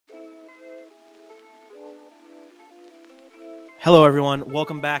Hello, everyone.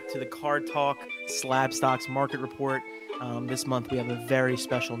 Welcome back to the Card Talk SlabStox Market Report. This month we have a very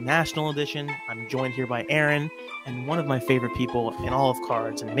special national edition. I'm joined here by Aaron and one of my favorite people in all of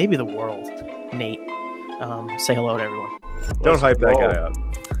cards and maybe the world, Nate. Say hello to everyone. Don't hype that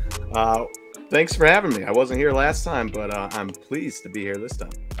guy up. Thanks for having me. I wasn't here last time, but I'm pleased to be here this time.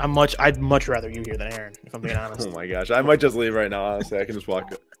 I'd much rather you here than Aaron, if I'm being honest. Oh my gosh, I might just leave right now. Honestly, I can just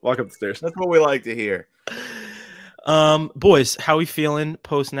walk up the stairs. That's what we like to hear. Boys, how we feeling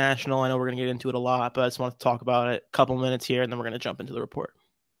post national? I know we're gonna get into it a lot, but I just want to talk about it a couple minutes here, and then we're gonna jump into the report.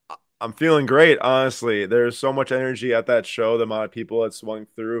 I'm feeling great, honestly. There's so much energy at that show. The amount of people that swung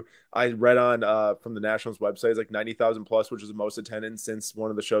through. I read on from the Nationals website, it's like 90,000 plus, which is the most attendance since one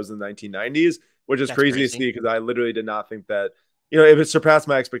of the shows in the 1990s, which is crazy to see because I literally did not think that, if it surpassed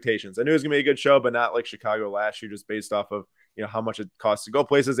my expectations. I knew it was gonna be a good show, but not like Chicago last year, just based off of how much it costs to go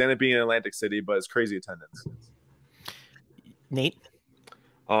places and it being in Atlantic City, but it's crazy attendance. Nate?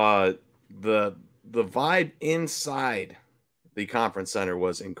 The vibe inside the conference center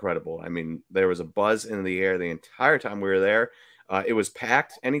was incredible. I mean, there was a buzz in the air the entire time we were there. It was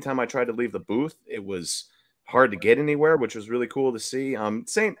packed. Anytime I tried to leave the booth, it was hard to get anywhere, which was really cool to see.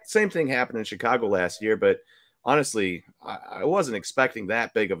 Same thing happened in Chicago last year, but honestly, I wasn't expecting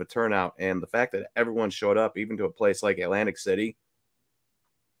that big of a turnout. And the fact that everyone showed up, even to a place like Atlantic City,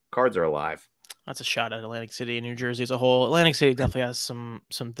 cards are alive. That's a shot at Atlantic City and New Jersey as a whole. Atlantic City definitely has some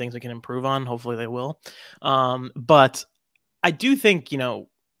things they can improve on. Hopefully they will. But I do think,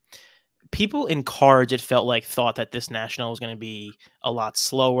 people in cards, it felt like thought that this national was going to be a lot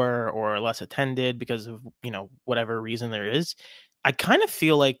slower or less attended because of, whatever reason there is. I kind of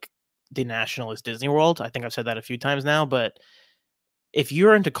feel like the national is Disney World. I think I've said that a few times now, but if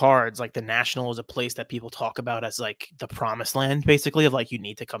you're into cards, like the national is a place that people talk about as like the promised land, basically, of like, you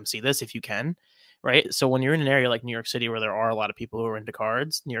need to come see this if you can. Right. So when you're in an area like New York City, where there are a lot of people who are into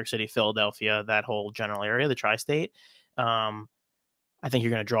cards, New York City, Philadelphia, that whole general area, the tri-state, I think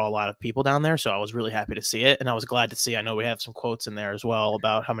you're going to draw a lot of people down there. So I was really happy to see it. And I was glad to see, I know we have some quotes in there as well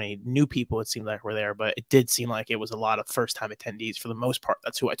about how many new people it seemed like were there, but it did seem like it was a lot of first time attendees for the most part.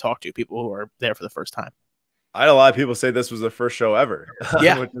 That's who I talked to, people who are there for the first time. I had a lot of people say this was their first show ever.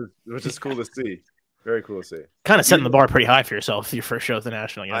 Yeah. which is cool to see. Very cool to see. Kind of setting the bar pretty high for yourself, your first show at the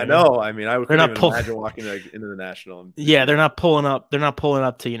National. I know. I mean, I couldn't even imagine walking into the National. Yeah, they're not pulling up. They're not pulling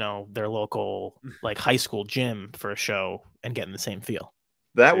up to their local like high school gym for a show and getting the same feel.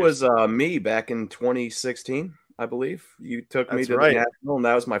 That was me back in 2016, I believe. You took me to the National, and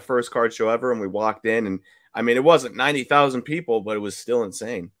that was my first card show ever. And we walked in, and I mean, it wasn't 90,000 people, but it was still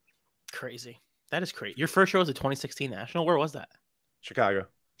insane. Crazy. That is crazy. Your first show was a 2016 National. Where was that? Chicago.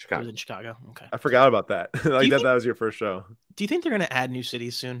 It was in Chicago. Okay. I forgot about that. That was your first show. Do you think they're going to add new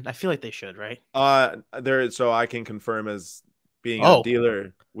cities soon? I feel like they should, right? So I can confirm as being a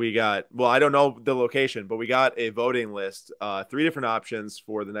dealer, we got, I don't know the location, but we got a voting list, 3 different options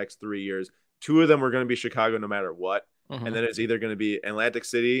for the next 3 years. 2 of them were going to be Chicago no matter what. Mm-hmm. And then it's either going to be Atlantic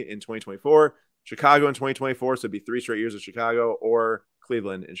City in 2024, Chicago in 2024. So it'd be 3 straight years of Chicago, or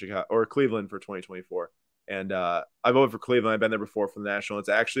Cleveland in Chicago, or Cleveland for 2024. And I voted for Cleveland. I've been there before for the National. It's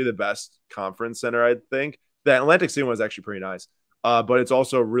actually the best conference center, I think. The Atlantic City one was actually pretty nice. But it's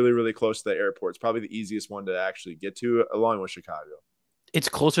also really, really close to the airport. It's probably the easiest one to actually get to, along with Chicago. It's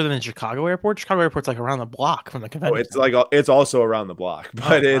closer than the Chicago airport? Chicago airport's like around the block from the convention. It's also around the block.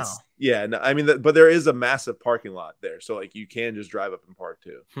 But but there is a massive parking lot there. So like you can just drive up and park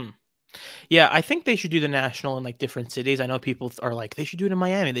too. Yeah, I think they should do the National in like different cities. I know people are like, they should do it in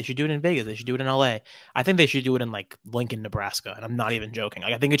Miami, they should do it in Vegas, they should do it in LA. I think they should do it in like Lincoln, Nebraska, and I'm not even joking.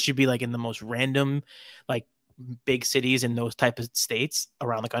 Like, I think it should be like in the most random, like big cities in those type of states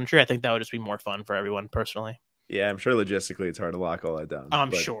around the country. I think that would just be more fun for everyone personally. Yeah, I'm sure logistically it's hard to lock all that down.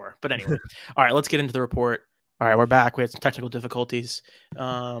 I'm sure. But anyway, all right, let's get into the report. All right, we're back. We had some technical difficulties. We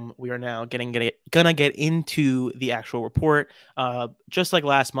are now gonna get into the actual report. Just like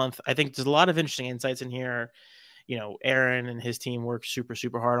last month, I think there's a lot of interesting insights in here. Aaron and his team worked super,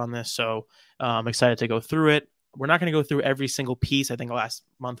 super hard on this, so I'm excited to go through it. We're not going to go through every single piece. I think last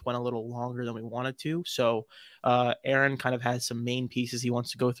month went a little longer than we wanted to. So Aaron kind of has some main pieces he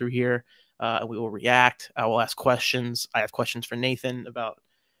wants to go through here. We will react. I will ask questions. I have questions for Nathan about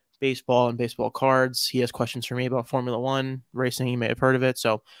baseball and baseball cards. He has questions for me about Formula One racing. You may have heard of it.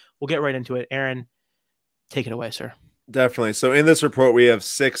 So we'll get right into it. Aaron, take it away, sir. Definitely. So in this report, we have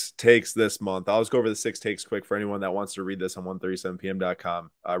 6 takes this month. I'll just go over the 6 takes quick for anyone that wants to read this on 137pm.com.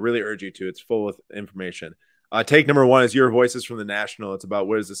 I really urge you to. It's full of information. Take number 1 is your voices from the National. It's about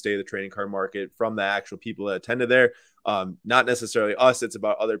what is the state of the trading card market from the actual people that attended there. Not necessarily us, it's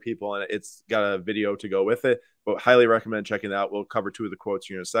about other people, and it's got a video to go with it, but highly recommend checking that out. We'll cover 2 of the quotes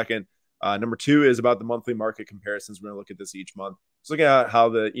here in a second. Number 2 is about the monthly market comparisons. We're going to look at this each month. Let's look at how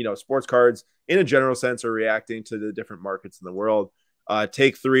the sports cards in a general sense are reacting to the different markets in the world.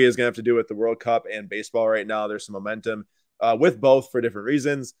 Take 3 is going to have to do with the World Cup and baseball right now. There's some momentum with both for different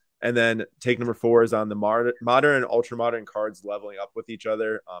reasons. And then take number 4 is on the modern and ultra modern cards leveling up with each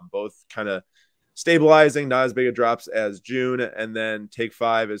other, both kind of stabilizing, not as big of drops as June. And then take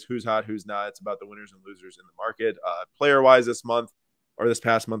 5 is who's hot, who's not. It's about the winners and losers in the market, player wise this month or this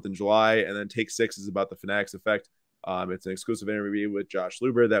past month in July. And then take 6 is about the Fanatics effect. It's an exclusive interview with Josh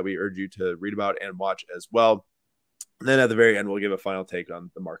Luber that we urge you to read about and watch as well. And then at the very end, we'll give a final take on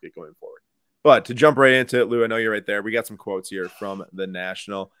the market going forward. But to jump right into it, Lou, I know you're right there. We got some quotes here from the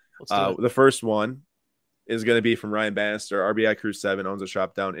National. The first one is going to be from Ryan Bannister. RBI Crew 7 owns a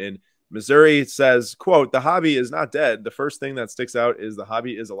shop down in Missouri. It says, quote, "The hobby is not dead. The first thing that sticks out is the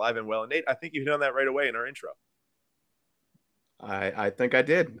hobby is alive and well." And Nate, I think you hit on that right away in our intro. I think I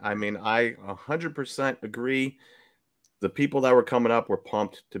did. I mean, I 100% agree. The people that were coming up were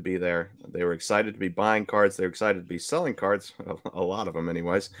pumped to be there. They were excited to be buying cards. They were excited to be selling cards, a lot of them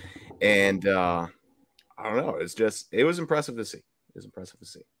anyways. And I don't know. It was impressive to see. It was impressive to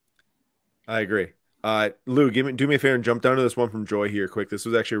see. I agree. Lou, do me a favor and jump down to this one from Joy here quick. This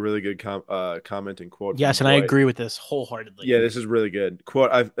was actually a really good comment and quote. Yes, and Joy. I agree with this wholeheartedly. Yeah, this is really good.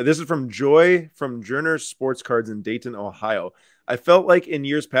 Quote, this is from Joy from Journer Sports Cards in Dayton, Ohio. "I felt like in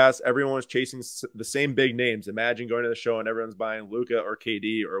years past, everyone was chasing the same big names. Imagine going to the show and everyone's buying Luka or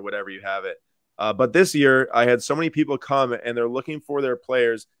KD or whatever you have it. But this year, I had so many people come and they're looking for their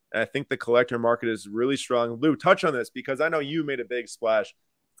players. And I think the collector market is really strong." Lou, touch on this because I know you made a big splash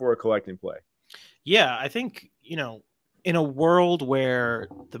for a collecting play. Yeah, I think, in a world where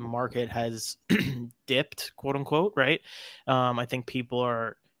the market has dipped, quote unquote, right? I think people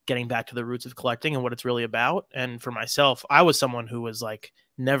are getting back to the roots of collecting and what it's really about. And for myself, I was someone who was like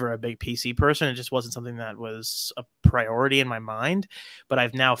never a big PC person. It just wasn't something that was a priority in my mind. But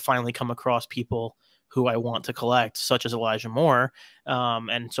I've now finally come across people who I want to collect, such as Elijah Moore.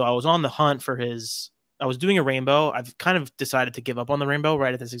 And so I was on the hunt for I was doing a rainbow. I've kind of decided to give up on the rainbow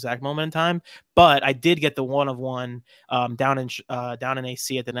right at this exact moment in time, but I did get the 1-of-1 down in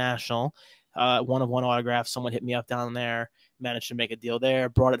AC at the National. 1-of-1 autograph. Someone hit me up down there, managed to make a deal there,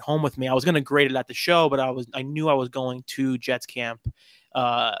 brought it home with me. I was going to grade it at the show, but I knew I was going to Jets camp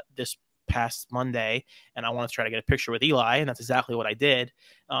this past Monday, and I wanted to try to get a picture with Eli, and that's exactly what I did.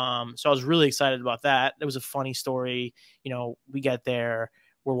 So I was really excited about that. It was a funny story. We get there.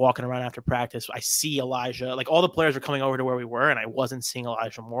 We're walking around after practice. I see Elijah. Like, all the players were coming over to where we were, and I wasn't seeing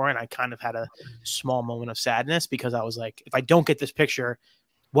Elijah Moore, and I kind of had a small moment of sadness because I was like, if I don't get this picture,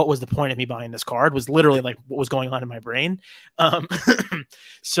 what was the point of me buying this card? Was literally like what was going on in my brain.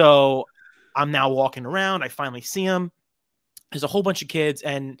 So I'm now walking around. I finally see him. There's a whole bunch of kids,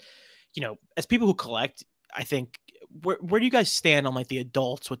 and as people who collect, I think, where do you guys stand on like the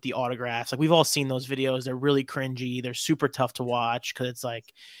adults with the autographs? Like, we've all seen those videos. They're really cringy. They're super tough to watch because it's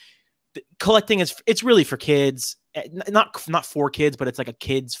like collecting it's really for kids, not for kids, but it's like a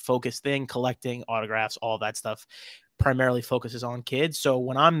kids focused thing. Collecting autographs, all that stuff primarily focuses on kids. So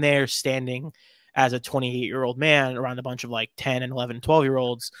when I'm there standing as a 28-year-old man around a bunch of like 10 and 11,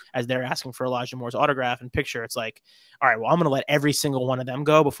 12-year-olds as they're asking for Elijah Moore's autograph and picture, it's like, all right, well, I'm going to let every single one of them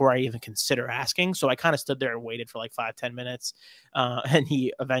go before I even consider asking. So I kind of stood there and waited for like 5-10 minutes. And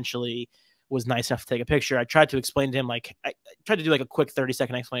he eventually was nice enough to take a picture. I tried to explain to him, like, I tried to do like a quick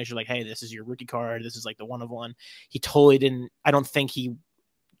 30-second explanation, like, hey, this is your rookie card. This is like the 1-of-1. He totally didn't, I don't think he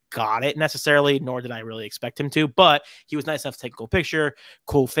got it necessarily, nor did I really expect him to, but he was nice enough to take a cool picture,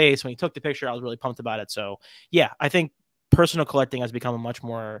 cool face. When he took the picture, I was really pumped about it. So yeah, I think personal collecting has become a much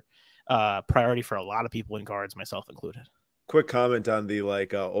more priority for a lot of people in cards, myself included. Quick comment on the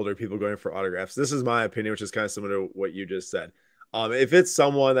older people going for autographs. This is my opinion, which is kind of similar to what you just said. If it's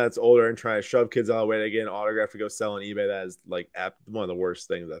someone that's older and trying to shove kids out of the way to get an autograph to go sell on eBay, that is like one of the worst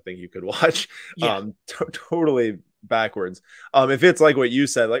things I think you could watch. Yeah. Totally backwards. If it's like what you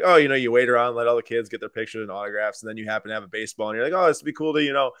said, like, oh, you wait around, let all the kids get their pictures and autographs, and then you happen to have a baseball and you're like, oh, this would be cool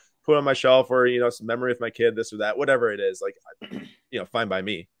to, put on my shelf, or, some memory with my kid, this or that, whatever it is, like, fine by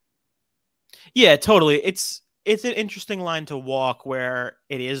me. Yeah, totally. It's an interesting line to walk where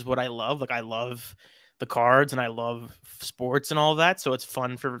it is what I love. Like, I love the cards and I love sports and all of that. So it's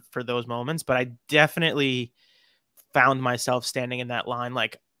fun for those moments, but I definitely found myself standing in that line.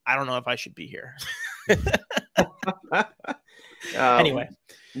 Like, I don't know if I should be here. Anyway,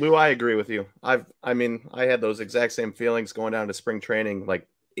 Lou, I agree with you. I had those exact same feelings going down to spring training, like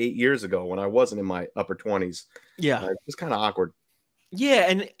 8 years ago when I wasn't in my upper 20s. Yeah. It was kind of awkward. Yeah,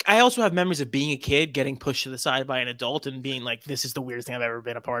 and I also have memories of being a kid, getting pushed to the side by an adult and being like, this is the weirdest thing I've ever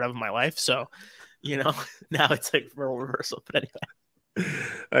been a part of in my life. So, now it's like role reversal. But anyway.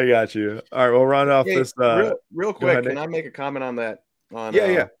 I got you. All right, we'll round off this. Real quick, ahead, can I make a comment on that?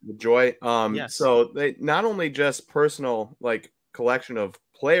 Yeah. The Joy. Yes. So they not only just personal like collection of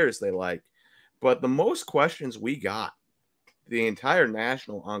players they like, but the most questions we got the entire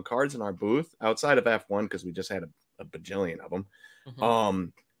national on cards in our booth outside of F1 because we just had a bajillion of them.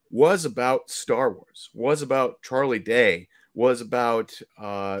 Was about Star Wars, was about Charlie Day, was about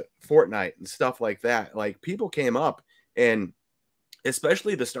Fortnite and stuff like that. Like people came up and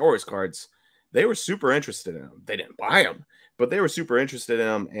especially the Star Wars cards, they were super interested in them. They didn't buy them, but they were super interested in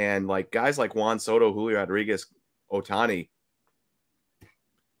them. And like guys like Juan Soto, Julio Rodriguez, Otani,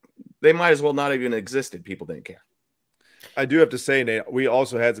 they might as well not even existed. People didn't care. I do have to say, Nate, we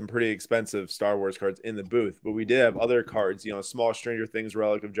also had some pretty expensive Star Wars cards in the booth, but we did have other cards, small Stranger Things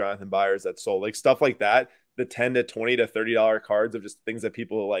relic of Jonathan Byers that sold, like stuff like that. The $10 to $20 to $30 cards of just things that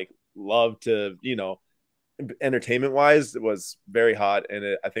people like love to, entertainment wise, it was very hot,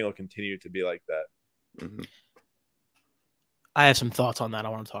 and I think it'll continue to be like that. I have some thoughts on that I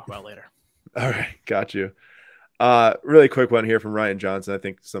want to talk about later. All right, got you. Really quick one here from Ryan Johnson. I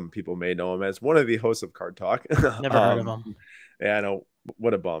think some people may know him as one of the hosts of Card Talk. Never heard of him. Yeah, I know.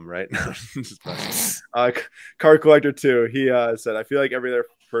 What a bum, right? Card Collector 2. He said, I feel like every other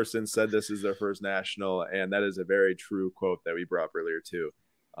person said this is their first national, and that is a very true quote that we brought up earlier too.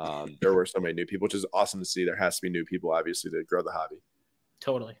 There were so many new people, which is awesome to see. There has to be new people, obviously, to grow the hobby.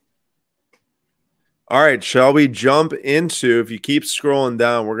 Totally. All right, shall we jump into, if you keep scrolling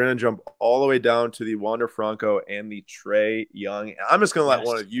down, we're going to jump all the way down to the Wander Franco and the Trae Young. I'm just going to let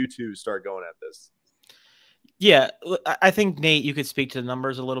one of you two start going at this. Yeah, I think, Nate, you could speak to the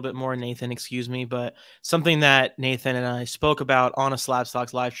numbers a little bit more. Nathan, excuse me. But something that Nathan and I spoke about on a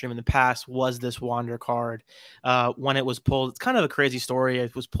SlabStox live stream in the past was this Wander card. When it was pulled, it's kind of a crazy story.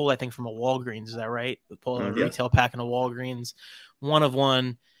 It was pulled, I think, from a Walgreens. Is that right? It was pulled a retail pack in a Walgreens. One of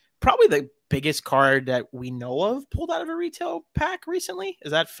one. Probably the biggest card that we know of pulled out of a retail pack recently.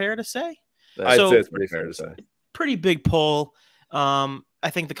 Is that fair to say? I'd say it's pretty fair to say. Pretty big pull. I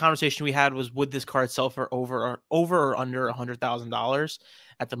think the conversation we had was, would this card sell for over or under $100,000?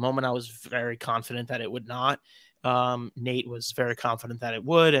 At the moment, I was very confident that it would not. Nate was very confident that it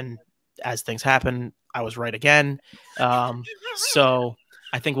would. And as things happen, I was right again. So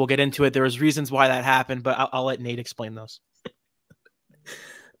I think we'll get into it. There was reasons why that happened, but I'll let Nate explain those.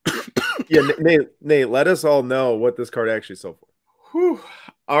 Yeah, Nate, let us all know what this card actually sold for. Whew.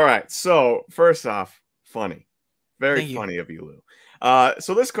 All right. So first off, funny. Very funny of you, Lou.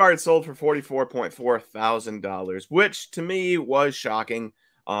 So this card sold for $44.4 thousand, which to me was shocking.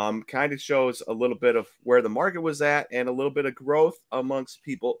 Kind of shows a little bit of where the market was at and a little bit of growth amongst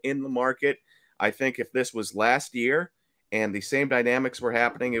people in the market. I think if this was last year and the same dynamics were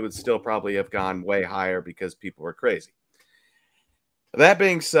happening, it would still probably have gone way higher because people were crazy. That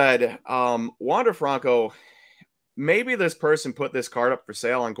being said, Wander Franco, maybe this person put this card up for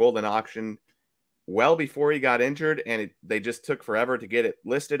sale on Golden Auction well before he got injured, and they just took forever to get it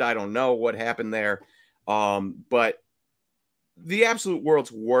listed. I don't know what happened there, but the absolute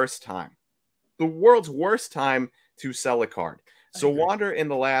world's worst time to sell a card. So Wander in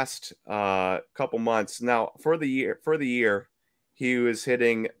the last couple months now for the year, he was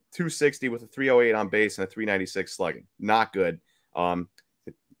hitting 260 with a 308 on base and a 396 slugging. Not good.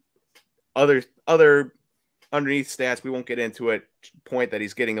 Other underneath stats, we won't get into it, point that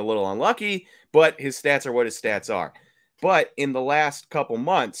he's getting a little unlucky, but his stats are what his stats are. But in the last couple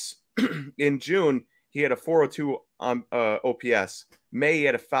months, in June, he had a 402 on OPS. May, he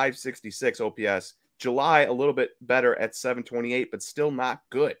had a 566 OPS. July, a little bit better at 728, but still not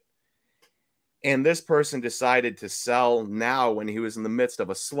good. And this person decided to sell now when he was in the midst of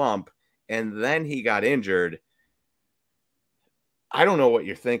a slump, and then he got injured. I don't know what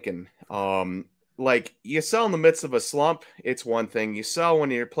you're thinking. Like, you sell in the midst of a slump, it's one thing. You sell when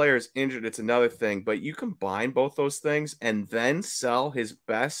your player's injured, it's another thing. But you combine both those things and then sell his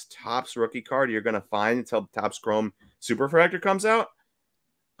best Topps rookie card you're going to find until the Topps Chrome Super Refractor comes out.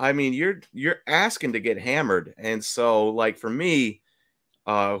 I mean, you're asking to get hammered. And so, like, for me,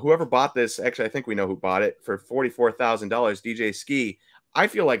 whoever bought this, actually, I think we know who bought it, for $44,000, DJ Ski, I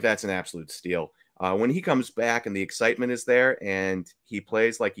feel like that's an absolute steal. When he comes back and the excitement is there and he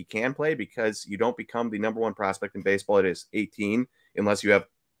plays like he can play, because you don't become the #1 prospect in baseball at his 18 unless you have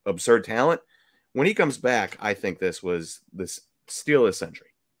absurd talent. When he comes back, I think this steal of the century.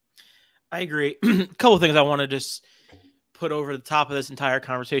 I agree. A couple of things I want to just put over the top of this entire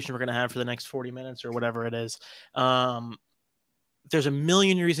conversation we're going to have for the next 40 minutes or whatever it is. There's a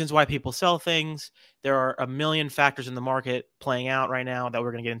million reasons why people sell things. There are a million factors in the market playing out right now that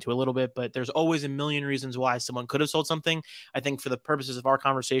we're going to get into a little bit, but there's always a million reasons why someone could have sold something. I think for the purposes of our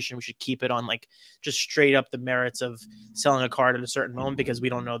conversation, we should keep it on like just straight up the merits of selling a card at a certain moment, because we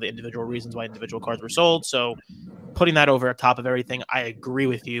don't know the individual reasons why individual cards were sold. So putting that over top of everything, I agree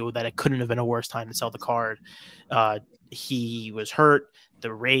with you that it couldn't have been a worse time to sell the card. He was hurt.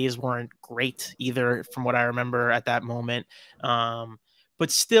 The Rays weren't great either, from what I remember at that moment. But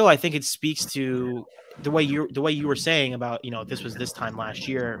still, I think it speaks to the way you were saying about, if this was this time last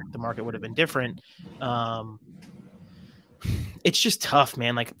year, the market would have been different. It's just tough,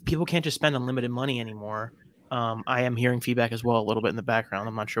 man. Like, people can't just spend unlimited money anymore. I am hearing feedback as well a little bit in the background.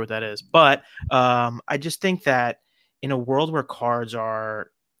 I'm not sure what that is, but I just think that in a world where cards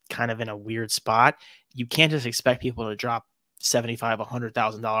are kind of in a weird spot, you can't just expect people to drop $75,000,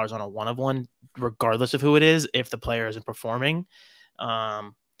 $100,000 on a one-of-one, regardless of who it is, if the player isn't performing. So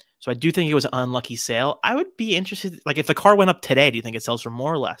I do think it was an unlucky sale. I would be interested, like, if the car went up today, do you think it sells for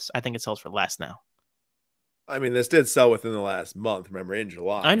more or less? I think it sells for less now. I mean, this did sell within the last month. Remember, in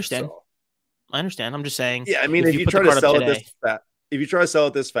July. I understand. So. I understand. I'm just saying. Yeah, I mean, if you try to sell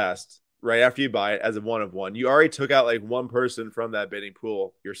it this fast, right after you buy it as a one-of-one, you already took out like one person from that bidding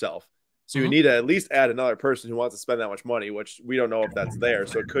pool yourself. So you need to at least add another person who wants to spend that much money, which we don't know if that's there.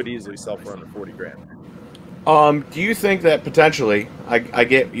 So it could easily sell for under 40 grand. Do you think that potentially, I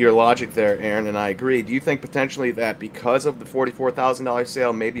get your logic there, Aaron, and I agree. Do you think potentially that because of the $44,000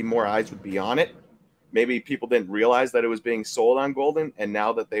 sale, maybe more eyes would be on it? Maybe people didn't realize that it was being sold on Golden, and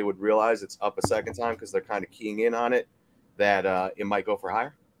now that they would realize it's up a second time because they're kind of keying in on it, that it might go for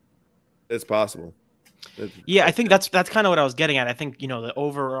higher? It's possible. Yeah, I think that's kind of what I was getting at. I think, the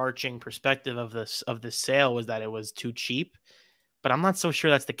overarching perspective of this sale was that it was too cheap, but I'm not so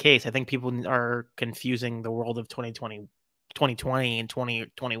sure that's the case. I think people are confusing the world of 2020 and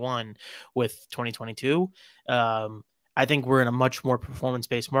 2021 with 2022. I think we're in a much more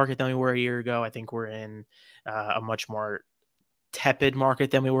performance-based market than we were a year ago. I think we're in a much more tepid market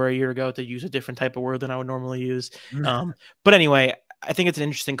than we were a year ago, to use a different type of word than I would normally use. But anyway, I think it's an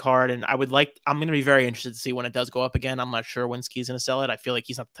interesting card, and I'm going to be very interested to see when it does go up again. I'm not sure when Ski's going to sell it. I feel like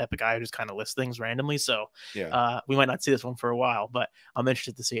he's not the type of guy who just kind of lists things randomly. So we might not see this one for a while, but I'm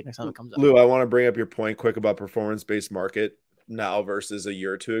interested to see it next time it comes up. Lou, I want to bring up your point quick about performance-based market now versus a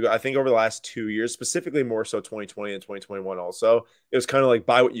year or two ago. I think over the last 2 years, specifically more so 2020 and 2021 also, it was kind of like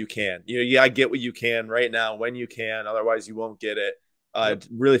buy what you can. I get what you can right now when you can. Otherwise, you won't get it. It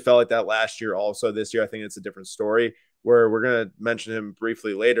really felt like that last year also. This year, I think it's a different story, where we're going to mention him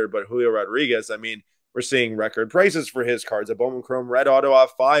briefly later. But Julio Rodriguez, I mean, we're seeing record prices for his cards. A Bowman Chrome Red Auto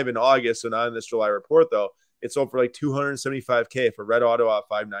off 5 in August, so not in this July report, though. It sold for like $275K for Red Auto off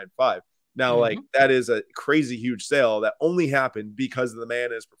 595. Now, like, that is a crazy huge sale that only happened because the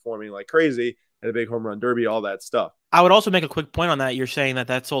man is performing like crazy at a big home run derby, all that stuff. I would also make a quick point on that. You're saying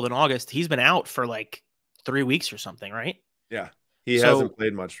that sold in August. He's been out for like 3 weeks or something, right? Yeah. He hasn't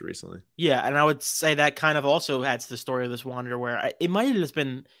played much recently. Yeah, and I would say that kind of also adds to the story of this Wanderer, where it might have just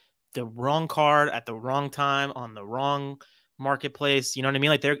been the wrong card at the wrong time on the wrong marketplace. You know what I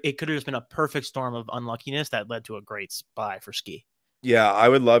mean? Like, it could have just been a perfect storm of unluckiness that led to a great buy for Ski. Yeah, I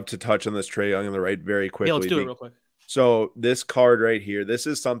would love to touch on this Trae Young in the right very quickly. Yeah, let's do it real quick. So this card right here, this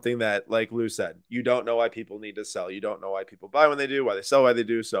is something that, like Lou said, you don't know why people need to sell. You don't know why people buy when they do, why they sell, why they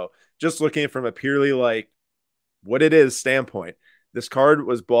do. So just looking from a purely like what it is standpoint, this card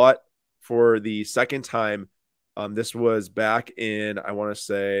was bought for the second time. This was back in, I want to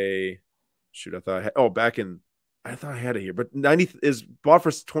say, shoot, I thought I had it here, but 90 is bought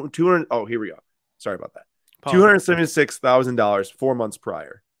for 200. Oh, here we go. Sorry about that. $276,000 4 months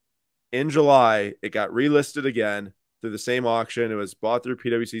prior. In July, it got relisted again through the same auction. It was bought through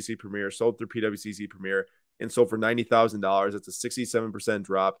PWCC Premier, sold through PWCC Premier, and sold for $90,000. It's a 67%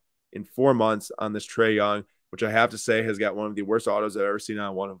 drop in 4 months on this Trae Young, which I have to say has got one of the worst autos I've ever seen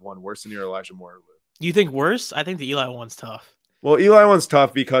on one-of-one, worse than your Elijah Moore. You think worse? I think the Eli one's tough. Well, Eli one's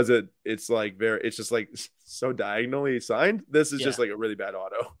tough because it's just like so diagonally signed. This is just like a really bad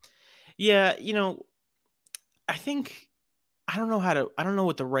auto. Yeah, I don't know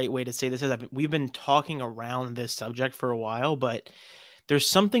what the right way to say this is. We've been talking around this subject for a while, but there's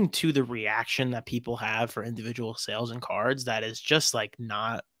something to the reaction that people have for individual sales and cards that is just like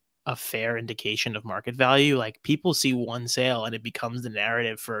not a fair indication of market value. Like, people see one sale and it becomes the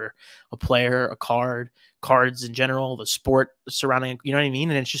narrative for a player, a card, cards in general, the sport surrounding, you know what I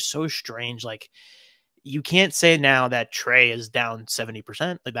mean? And it's just so strange. Like, you can't say now that Trae is down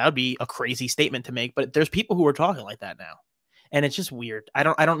 70%. Like, that would be a crazy statement to make, but there's people who are talking like that now. and it's just weird. I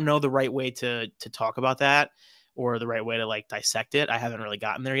don't know the right way to talk about that or the right way to like dissect it. I haven't really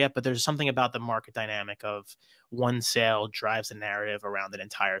gotten there yet, but there's something about the market dynamic of one sale drives the narrative around an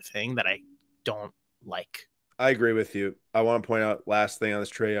entire thing that I don't like. I agree with you. I want to point out last thing on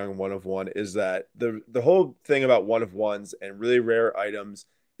this Trae Young one of one is that the whole thing about one of ones and really rare items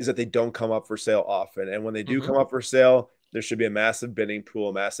is that they don't come up for sale often. And when they do come up for sale, there should be a massive bidding pool,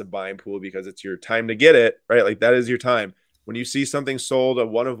 a massive buying pool, because it's your time to get it, right? Like that is your time. When you see something sold, a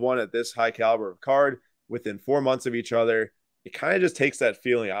one of one at this high caliber of card within 4 months of each other, it kind of just takes that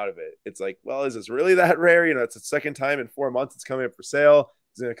feeling out of it. It's like, well, is this really that rare? You know, it's the second time in 4 months it's coming up for sale.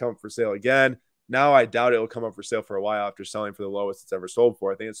 It's going to come up for sale again. Now I doubt it will come up for sale for a while after selling for the lowest it's ever sold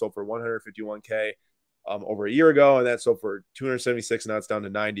for. I think it sold for 151K over a year ago, and that sold for 276. Now it's down to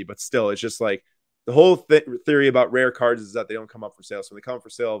 90. But still, it's just like the whole theory about rare cards is that they don't come up for sale. So when they come up for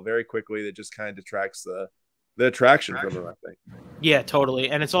sale very quickly, that just kind of detracts the attraction from them, I think. Yeah,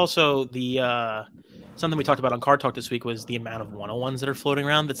 totally. And it's also the something we talked about on Card Talk this week was the amount of 101s that are floating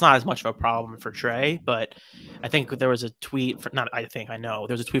around. That's not as much of a problem for Trae, but I think there was a tweet I know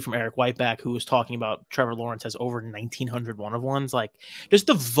there's a tweet from Eric Whiteback who was talking about Trevor Lawrence has over 1,900 1-of-1s. Like just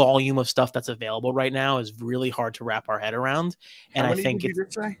the volume of stuff that's available right now is really hard to wrap our head around. And I think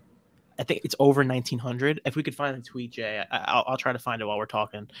it's over 1,900. If we could find a tweet, Jay, I'll try to find it while we're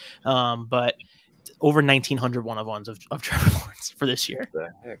talking. But over 1,900 1-of-1s of Trevor Lawrence for this year.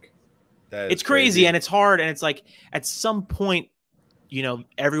 What the heck? It's crazy and it's hard. And it's like at some point, you know,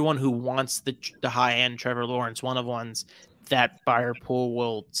 everyone who wants the high end Trevor Lawrence 1-of-1s, that buyer pool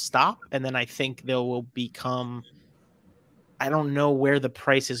will stop. And then I think there will become, I don't know where the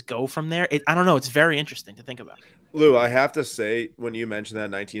prices go from there. I don't know. It's very interesting to think about. Lou, I have to say, when you mentioned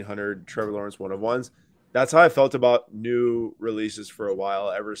that 1,900 Trevor Lawrence 1-of-1s, that's how I felt about new releases for a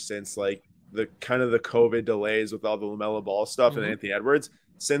while, ever since like the kind of the COVID delays with all the LaMelo Ball stuff and Anthony Edwards.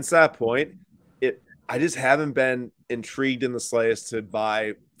 Since that point, I just haven't been intrigued in the slightest to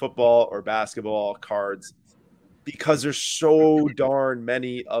buy football or basketball cards because there's so darn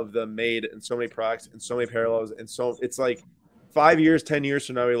many of them made and so many products and so many parallels. And so it's like 5 years, 10 years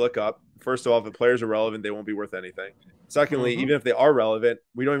from now, we look up. First of all, if the players are relevant, they won't be worth anything. Secondly, even if they are relevant,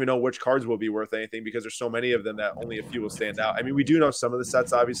 we don't even know which cards will be worth anything because there's so many of them that only a few will stand out. I mean, we do know some of the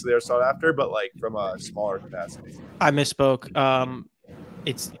sets obviously are sought after, but like from a smaller capacity. I misspoke.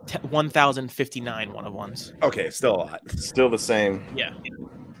 It's 1,059 1-of-1s. Okay, still a lot. Still the same. Yeah.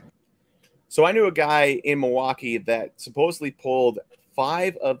 So I knew a guy in Milwaukee that supposedly pulled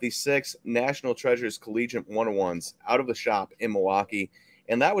 5 of the 6 National Treasures Collegiate 1-of-1s out of the shop in Milwaukee.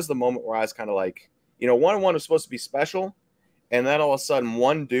 And that was the moment where I was kind of like, you know, 1-of-1 was supposed to be special. And then all of a sudden,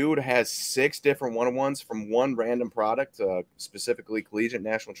 one dude has 6 different 1-of-1s from one random product, specifically Collegiate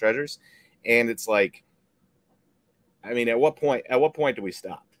National Treasures. And it's like, I mean, at what point do we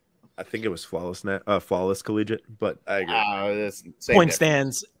stop? I think it was flawless collegiate, but I agree. Point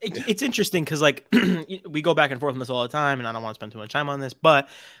stands. It's interesting because like we go back and forth on this all the time, and I don't want to spend too much time on this, but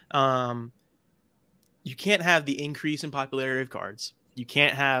you can't have the increase in popularity of cards. You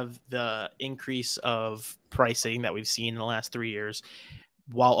can't have the increase of pricing that we've seen in the last 3 years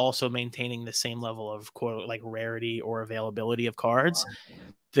while also maintaining the same level of quote like rarity or availability of cards.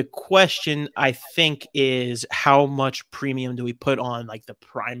 The question, I think, is how much premium do we put on like the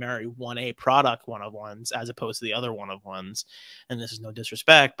primary 1A product 1-of-1s as opposed to the other 1-of-1s? And this is no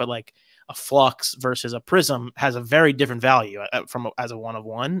disrespect, but like a Flux versus a Prism has a very different value as a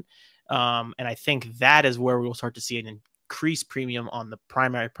 1-of-1. And I think that is where we will start to see an increased premium on the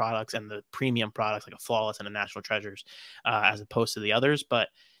primary products and the premium products like a Flawless and a National Treasures as opposed to the others. But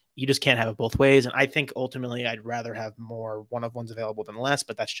you just can't have it both ways. And I think ultimately I'd rather have more 1-of-1s available than less,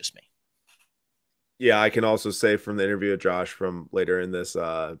 but that's just me. Yeah, I can also say from the interview with Josh from later in this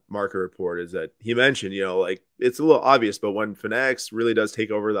market report is that he mentioned, you know, like it's a little obvious, but when Fanatics really does take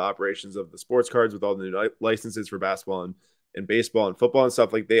over the operations of the sports cards with all the new licenses for basketball and baseball and football and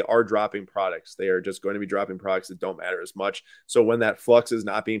stuff, like they are dropping products. They are just going to be dropping products that don't matter as much. So when that Flux is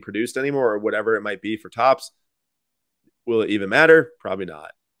not being produced anymore or whatever it might be for Topps, will it even matter? Probably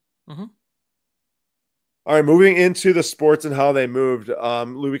not. All right, moving into the sports and how they moved.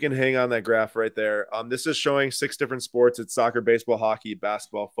 Lou, we can hang on that graph right there. This is showing 6 different sports. It's soccer, baseball, hockey,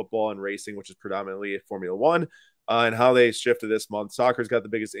 basketball, football, and racing, which is predominantly Formula One, and how they shifted this month. Soccer's got the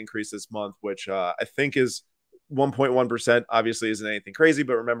biggest increase this month, which I think is 1.1%. Obviously isn't anything crazy,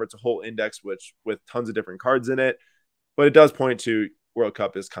 but remember it's a whole index with tons of different cards in it. But it does point to World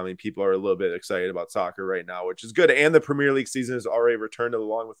Cup is coming. People are a little bit excited about soccer right now, which is good. And the Premier League season has already returned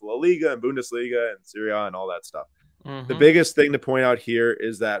along with La Liga and Bundesliga and Serie A and all that stuff. The biggest thing to point out here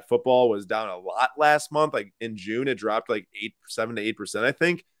is that football was down a lot last month. Like in June, it dropped like 7 to 8%, I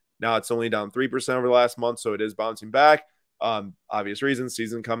think. Now it's only down 3% over the last month, so it is bouncing back. Obvious reasons,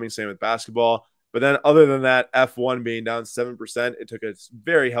 season coming, same with basketball. But then other than that, F1 being down 7%, it took a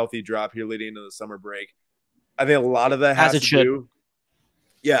very healthy drop here leading into the summer break. I think a lot of that has to do.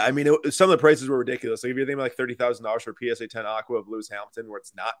 Yeah, I mean, some of the prices were ridiculous. Like if you're thinking like $30,000 for PSA 10 Aqua of Lewis Hamilton, where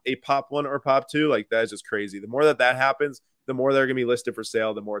it's not a Pop 1 or Pop 2, like that is just crazy. The more that happens, the more they're going to be listed for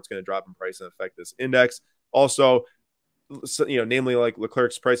sale, the more it's going to drop in price and affect this index. Also, namely like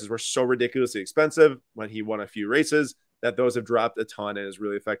Leclerc's prices were so ridiculously expensive when he won a few races that those have dropped a ton and is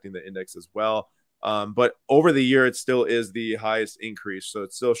really affecting the index as well. But over the year, it still is the highest increase. So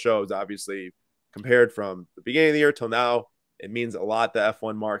it still shows, obviously, compared from the beginning of the year till now, it means a lot, the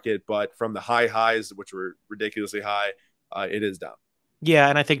F1 market, but from the high highs, which were ridiculously high, it is down. Yeah,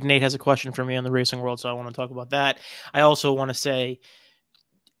 and I think Nate has a question for me on the racing world, so I want to talk about that. I also want to say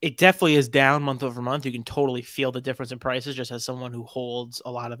it definitely is down month over month. You can totally feel the difference in prices just as someone who holds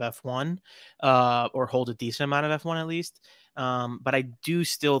a lot of F1 or holds a decent amount of F1 at least. But I do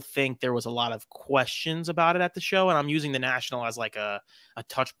still think there was a lot of questions about it at the show, and I'm using the National as like a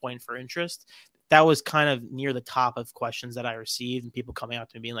touch point for interest. That was kind of near the top of questions that I received, and people coming out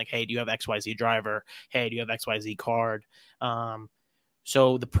to me being like, hey, do you have XYZ driver? Hey, do you have XYZ card?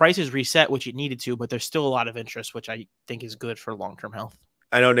 So the price is reset, which it needed to, but there's still a lot of interest, which I think is good for long-term health.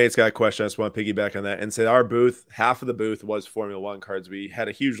 I know Nate's got a question. I just want to piggyback on that and say our booth, half of the booth was Formula One cards. We had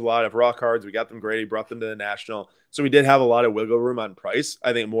a huge lot of raw cards. We got them graded, brought them to the National. So we did have a lot of wiggle room on price.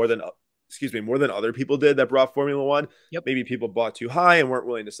 I think more than other people did that brought Formula One. Yep. Maybe people bought too high and weren't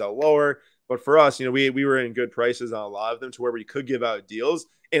willing to sell lower. But for us, we were in good prices on a lot of them to where we could give out deals.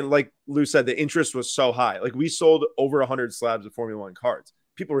 And like Lou said, the interest was so high. Like we sold over 100 slabs of Formula One cards.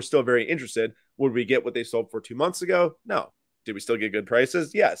 People were still very interested. Would we get what they sold for 2 months ago? No. Did we still get good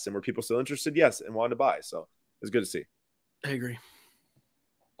prices? Yes. And were people still interested? Yes. And wanted to buy. So it's good to see. I agree.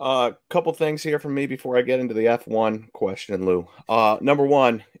 A couple things here from me before I get into the F1 question, Lou. Number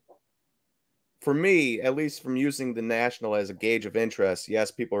one, for me, at least from using the National as a gauge of interest,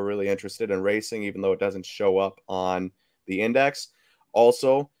 yes, people are really interested in racing, even though it doesn't show up on the index.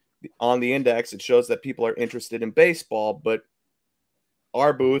 Also, on the index, it shows that people are interested in baseball, but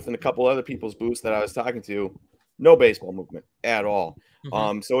our booth and a couple other people's booths that I was talking to, no baseball movement at all.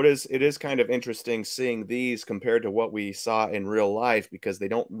 So it is kind of interesting seeing these compared to what we saw in real life, because they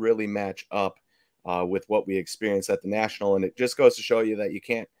don't really match up with what we experienced at the National. And it just goes to show you that you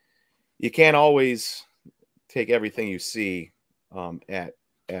can't always take everything you see at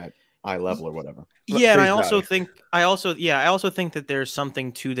eye level or whatever. Yeah, and I also think that there's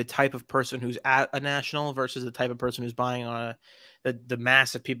something to the type of person who's at a National versus the type of person who's buying on the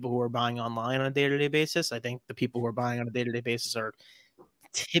mass of people who are buying online on a day-to-day basis. I think the people who are buying on a day-to-day basis are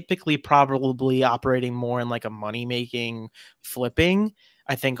typically probably operating more in like a money-making flipping,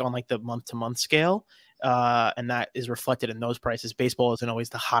 I think, on like the month-to-month scale. And that is reflected in those prices. Baseball isn't always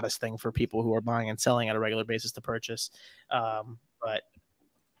the hottest thing for people who are buying and selling at a regular basis to purchase. But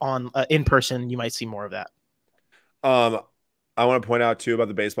on in person, you might see more of that. I want to point out too about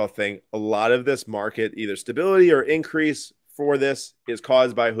the baseball thing. A lot of this market, either stability or increase for this, is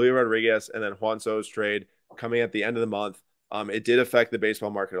caused by Julio Rodriguez and then Juan Soto's trade coming at the end of the month. It did affect the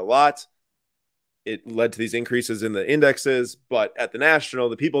baseball market a lot. It led to these increases in the indexes, but at the National,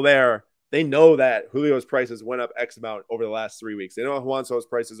 the people there, they know that Julio's prices went up X amount over the last 3 weeks. They know Juan Soto's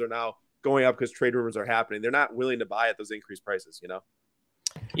prices are now going up because trade rumors are happening. They're not willing to buy at those increased prices,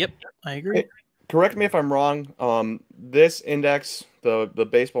 Yep, I agree. Correct me if I'm wrong. This index, the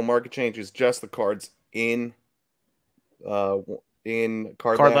baseball market change, is just the cards in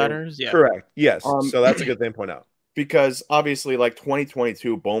card ladders. Yeah, correct. Yes. So that's a good thing to point out. Because obviously, like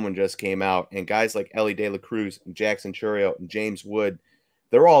 2022, Bowman just came out, and guys like Ellie De La Cruz, and Jackson Chourio, and James Wood,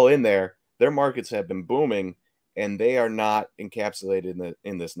 they're all in there. Their markets have been booming, and they are not encapsulated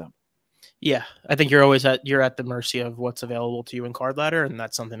in this number. Yeah, I think you're at the mercy of what's available to you in card ladder, and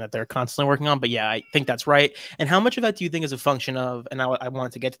that's something that they're constantly working on. But yeah, I think that's right. And how much of that do you think is a function of, and I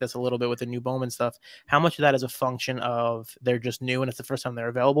wanted to get to this a little bit with the new Bowman stuff, how much of that is a function of they're just new and it's the first time they're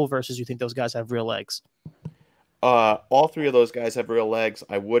available versus you think those guys have real legs? All three of those guys have real legs.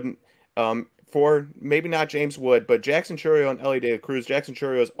 I wouldn't, for maybe not James Wood, but Jackson Chourio and Ellie De La Cruz. Jackson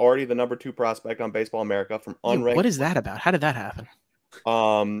Chourio is already the #2 prospect on Baseball America from unranked. What is that about? How did that happen?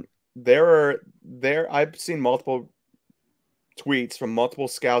 I've seen multiple tweets from multiple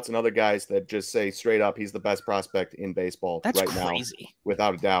scouts and other guys that just say straight up he's the best prospect in baseball now,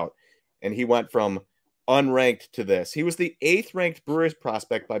 without a doubt. And he went from unranked to this. He was the 8th ranked Brewers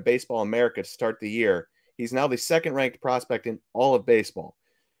prospect by Baseball America to start the year. He's now the second ranked prospect in all of baseball.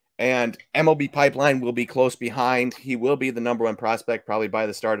 And MLB Pipeline will be close behind. He will be the number one prospect probably by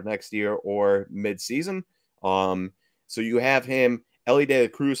the start of next year or mid-season. So you have him. Ellie De La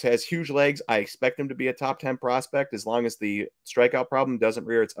Cruz has huge legs. I expect him to be a top 10 prospect as long as the strikeout problem doesn't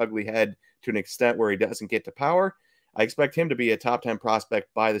rear its ugly head to an extent where he doesn't get to power. I expect him to be a top 10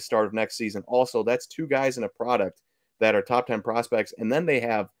 prospect by the start of next season. Also, that's two guys in a product that are top 10 prospects. And then they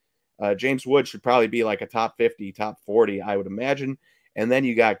have James Wood should probably be like a top 50, top 40, I would imagine. And then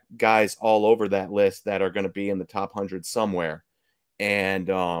you got guys all over that list that are going to be in the top 100 somewhere. And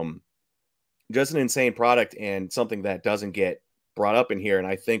just an insane product and something that doesn't get brought up in here. And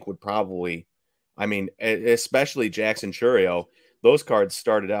I think would probably, I mean, especially Jackson Churio, those cards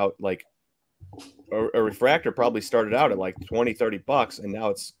started out like a refractor probably started out at like 20, $30, and now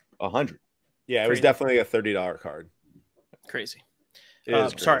it's 100. Yeah, it was definitely a $30 card. Crazy.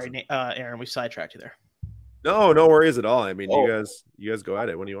 Crazy. Sorry, Aaron, we sidetracked you there. No worries at all. I mean, you guys go at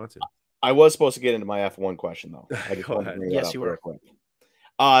it when you want to. I was supposed to get into my F1 question though. I just wanted to bring that up real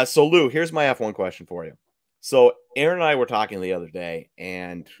quick. So Lou, here's my F1 question for you. So Aaron and I were talking the other day,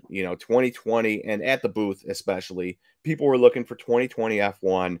 and 2020, and at the booth especially, people were looking for 2020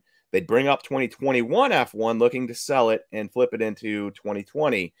 F1. They'd bring up 2021 F1, looking to sell it and flip it into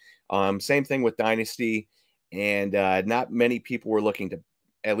 2020. Same thing with Dynasty, and not many people were looking to,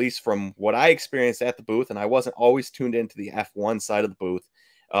 at least from what I experienced at the booth, and I wasn't always tuned into the F1 side of the booth.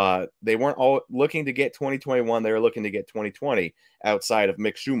 They weren't all looking to get 2021. They were looking to get 2020 outside of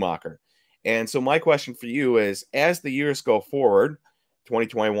Mick Schumacher. And so my question for you is, as the years go forward,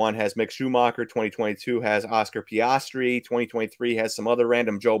 2021 has Mick Schumacher, 2022 has Oscar Piastri, 2023 has some other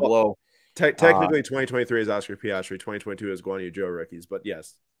random Joe Blow. Technically, 2023 is Oscar Piastri, 2022 is Guan Yu Zhou rookies, but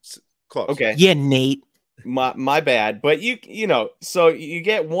yes, close. Okay. Yeah, Nate. My bad. But so you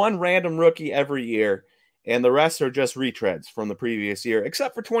get one random rookie every year, and the rest are just retreads from the previous year,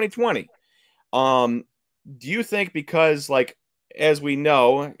 except for 2020. Do you think, because like, as we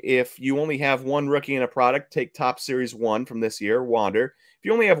know, if you only have one rookie in a product, take Top Series 1 from this year, Wander. If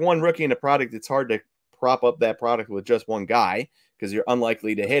you only have one rookie in a product, it's hard to prop up that product with just one guy because you're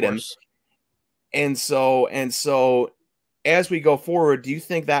unlikely to hit him. And so as we go forward, do you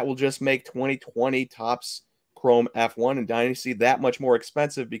think that will just make 2020 Topps Chrome F1 and Dynasty that much more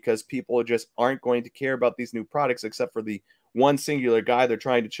expensive because people just aren't going to care about these new products except for the one singular guy they're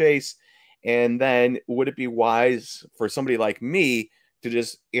trying to chase? And then would it be wise for somebody like me to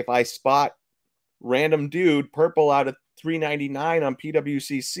just, if I spot random dude purple out of $3.99 on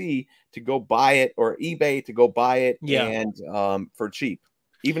PWCC, to go buy it, or eBay to go buy it, and for cheap,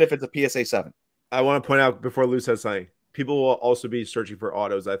 even if it's a PSA 7? I want to point out before Lou says something, people will also be searching for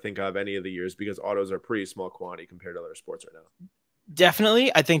autos, I think, of any of the years, because autos are pretty small quantity compared to other sports right now.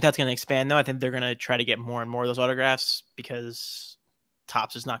 Definitely. I think that's going to expand, though. I think they're going to try to get more and more of those autographs because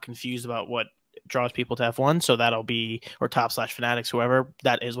Topps is not confused about what draws people to F1. So that'll be, or Top/Fanatics, whoever,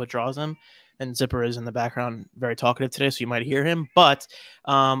 that is what draws them. And Zipper is in the background, very talkative today, so you might hear him. But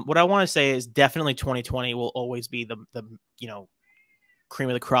what I want to say is definitely 2020 will always be the cream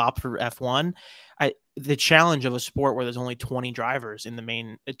of the crop for F1. The challenge of a sport where there's only 20 drivers in the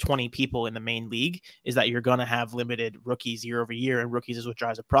main, 20 people in the main league, is that you're going to have limited rookies year over year, and rookies is what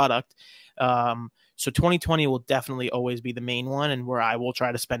drives a product. So 2020 will definitely always be the main one, and where I will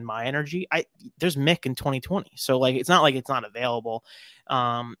try to spend my energy. There's Mick in 2020, so like it's not like it's not available.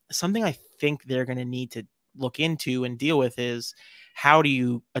 Something I think they're going to need to look into and deal with is, how do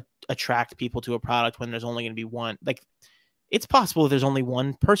you attract people to a product when there's only going to be one? Like, it's possible there's only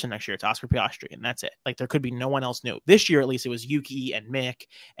one person next year. It's Oscar Piastri, and that's it. Like, there could be no one else new. This year, at least, it was Yuki and Mick,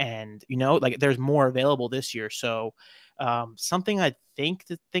 and, like, there's more available this year. So something I think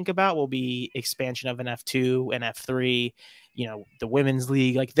to think about will be expansion of an F2 and F3, the women's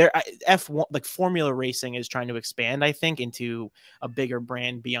league. Like, F1, like Formula Racing is trying to expand, I think, into a bigger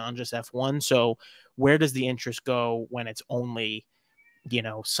brand beyond just F1. So where does the interest go when it's only,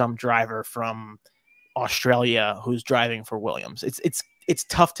 some driver from Australia who's driving for Williams? It's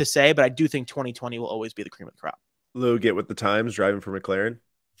tough to say, but I do think 2020 will always be the cream of the crop. Lou, get with the times, driving for McLaren.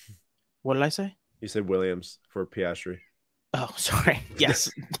 What did I say? You said Williams for Piastri. Oh, sorry. Yes,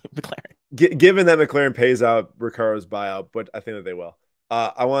 McLaren. Given that McLaren pays out Ricciardo's buyout, but I think that they will.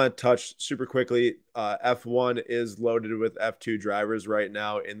 I want to touch super quickly. F1 is loaded with F2 drivers right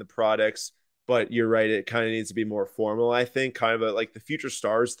now in the products. But you're right, it kind of needs to be more formal, I think. Kind of like the future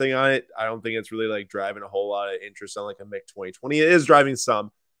stars thing on it. I don't think it's really like driving a whole lot of interest on like a Mick 2020. It is driving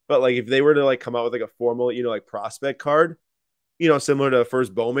some, but like if they were to like come out with like a formal, like prospect card, similar to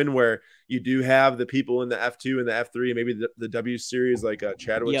first Bowman, where you do have the people in the F2 and the F3 and maybe the W series like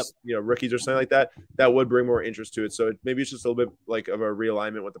Chadwick's, rookies or something like that, that would bring more interest to it. So maybe it's just a little bit like of a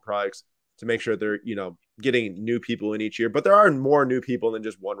realignment with the products to make sure they're, getting new people in each year. But there are more new people than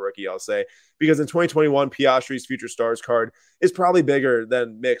just one rookie, I'll say, because in 2021, Piastri's Future Stars card is probably bigger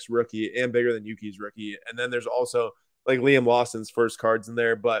than Mick's rookie and bigger than Yuki's rookie. And then there's also like Liam Lawson's first cards in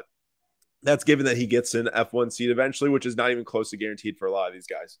there, but that's given that he gets an F1 seat eventually, which is not even close to guaranteed for a lot of these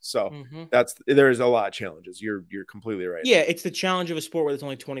guys. So there's a lot of challenges. You're completely right. Yeah, it's the challenge of a sport where there's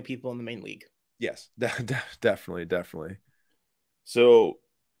only 20 people in the main league. Yes, definitely. So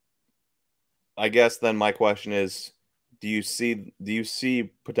I guess then my question is, do you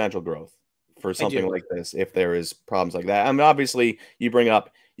see potential growth for something like this if there is problems like that? I mean, obviously you bring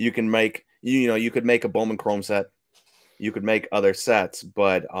up you can make you could make a Bowman Chrome set, you could make other sets,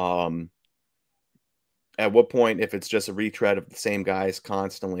 but at what point, if it's just a retread of the same guys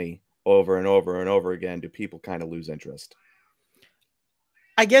constantly over and over and over again, do people kind of lose interest?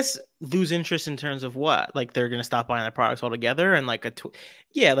 I guess lose interest in terms of what? Like they're going to stop buying the products altogether, and like a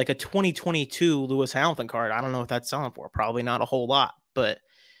 2022 Lewis Hamilton card. I don't know what that's selling for. Probably not a whole lot, but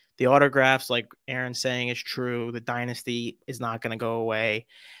the autographs, like Aaron's saying, is true. The dynasty is not going to go away,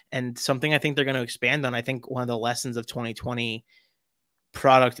 and something I think they're going to expand on. I think one of the lessons of 2020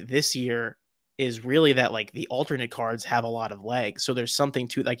 product this year is really that like the alternate cards have a lot of legs. So there's something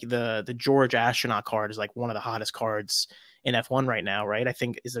to like the George Astronaut card is like one of the hottest cards in F1 right now, right? I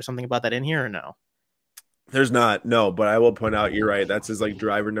think, is there something about that in here or no? There's not, no, but I will point out, you're right. That's his like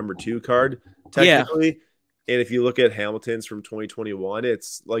driver number 2 card, technically. Yeah. And if you look at Hamilton's from 2021,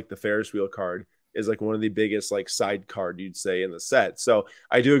 it's like the Ferris wheel card is like one of the biggest like side card you'd say in the set. So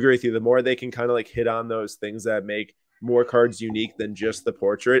I do agree with you. The more they can kind of like hit on those things that make more cards unique than just the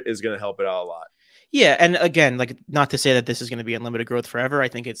portrait is going to help it out a lot. Yeah, and again, like, not to say that this is going to be unlimited growth forever. I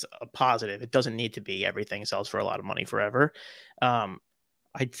think it's a positive. It doesn't need to be. Everything sells for a lot of money forever.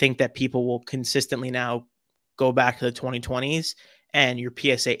 I think that people will consistently now go back to the 2020s, and your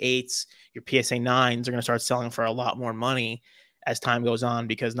PSA 8s, your PSA 9s are going to start selling for a lot more money as time goes on,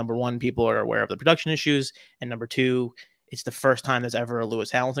 because number one, people are aware of the production issues, and number two, it's the first time there's ever a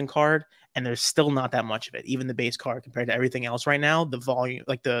Lewis Hamilton card, and there's still not that much of it. Even the base card compared to everything else right now, the volume,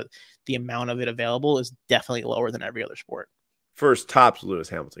 like the amount of it available is definitely lower than every other sport. First Topps Lewis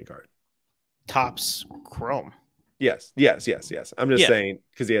Hamilton card. Topps Chrome. Yes. I'm just saying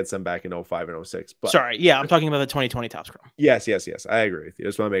because he had some back in 05 and 06. But sorry, yeah, I'm talking about the 2020 Topps Chrome. Yes. I agree with you. I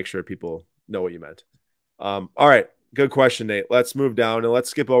just want to make sure people know what you meant. All right. Good question, Nate. Let's move down and let's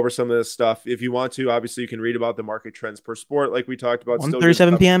skip over some of this stuff. If you want to, obviously, you can read about the market trends per sport, like we talked about.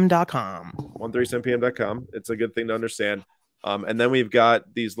 137pm.com. 137pm.com. It's a good thing to understand. And then we've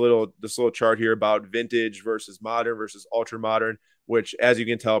got this little chart here about vintage versus modern versus ultra modern, which, as you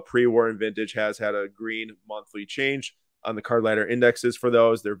can tell, pre-war and vintage has had a green monthly change on the card ladder indexes for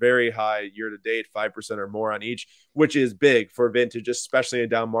those. They're very high year to date, 5% or more on each, which is big for vintage, especially in a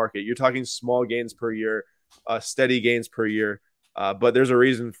down market. You're talking small gains per year. Steady gains per year, but there's a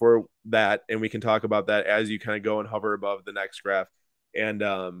reason for that, and we can talk about that as you kind of go and hover above the next graph. And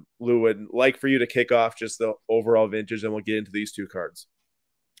Lou would like for you to kick off just the overall vintage, and we'll get into these two cards.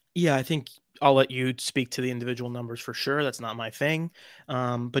 Yeah, I think I'll let you speak to the individual numbers for sure. That's not my thing,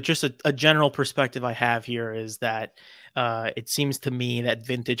 but just a general perspective I have here is that it seems to me that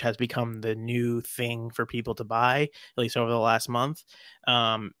vintage has become the new thing for people to buy, at least over the last month.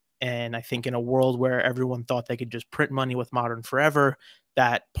 And I think in a world where everyone thought they could just print money with modern forever,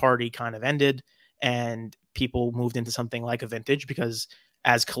 that party kind of ended and people moved into something like a vintage, because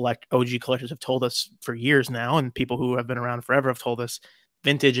as OG collectors have told us for years now, and people who have been around forever have told us,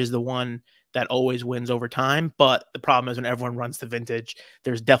 vintage is the one that always wins over time. But the problem is when everyone runs to vintage,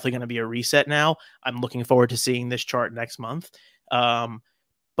 there's definitely going to be a reset now. I'm looking forward to seeing this chart next month.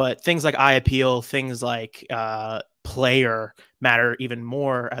 But things like eye appeal, things like player matter even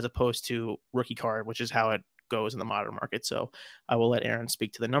more as opposed to rookie card, which is how it goes in the modern market. So I will let Aaron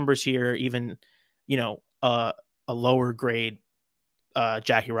speak to the numbers here. Even, a lower grade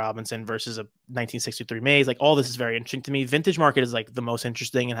Jackie Robinson versus a 1963 Mays, like all this is very interesting to me. Vintage market is like the most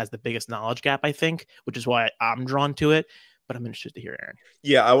interesting and has the biggest knowledge gap, I think, which is why I'm drawn to it. But I'm interested to hear Aaron.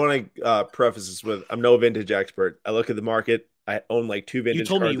 Yeah, I want to preface this with, I'm no vintage expert. I look at the market. I own like 2 vintage cards.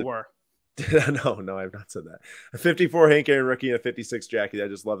 You told me you were. No, I've not said that. A 54 Hank Aaron rookie and a 56 Jackie. I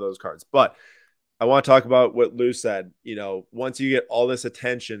just love those cards. But I want to talk about what Lou said. Once you get all this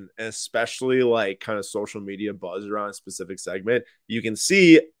attention, and especially like kind of social media buzz around a specific segment, you can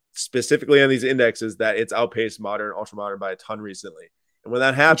see specifically on these indexes that it's outpaced modern, ultra modern by a ton recently. And when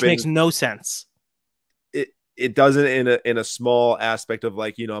that happens, which makes no sense. it doesn't in a small aspect of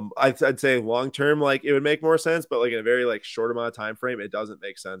like, you know, I'd say long term, like it would make more sense, but like in a very like short amount of time frame, it doesn't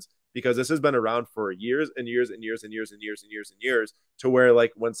make sense because this has been around for years and years and years and years and years and years and years to where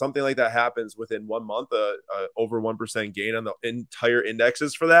like when something like that happens within 1 month, over 1% gain on the entire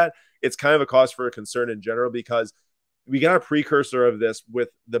indexes for that, it's kind of a cause for a concern in general because we got a precursor of this with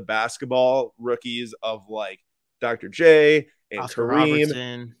the basketball rookies of like Dr. J and Oscar Kareem.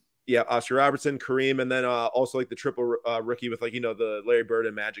 Robertson. Yeah, Oscar Robertson, Kareem, and then also like the triple rookie with like, you know, the Larry Bird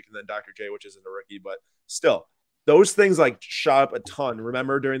and Magic, and then Dr. J, which isn't a rookie, but still, those things like shot up a ton.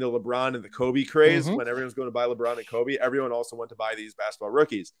 Remember during the LeBron and the Kobe craze when everyone was going to buy LeBron and Kobe, everyone also went to buy these basketball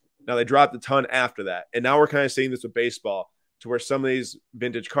rookies. Now they dropped a ton after that, and now we're kind of seeing this with baseball to where some of these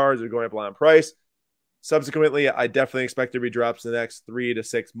vintage cards are going up a lot in price. Subsequently, I definitely expect there to be drops in the next 3 to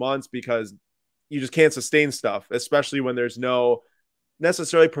 6 months because you just can't sustain stuff, especially when there's no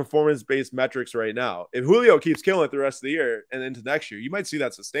necessarily performance-based metrics right now. If Julio keeps killing it the rest of the year and into next year, you might see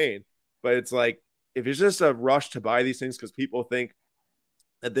that sustain. But it's like, if it's just a rush to buy these things because people think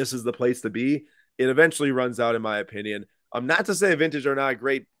that this is the place to be, it eventually runs out, in my opinion. Not to say vintage are not a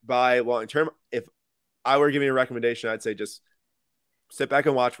great buy long-term. If I were giving a recommendation, I'd say just sit back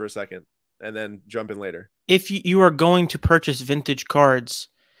and watch for a second and then jump in later. If you are going to purchase vintage cards,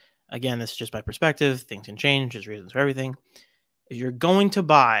 again, this is just my perspective. Things can change. There's reasons for everything. If you're going to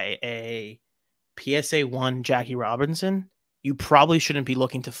buy a PSA 1 Jackie Robinson, you probably shouldn't be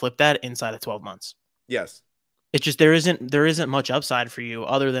looking to flip that inside of 12 months. Yes. It's just there isn't much upside for you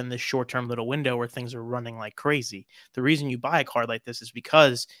other than this short-term little window where things are running like crazy. The reason you buy a card like this is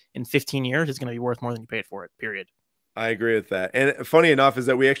because in 15 years it's going to be worth more than you paid for it, period. I agree with that. And funny enough is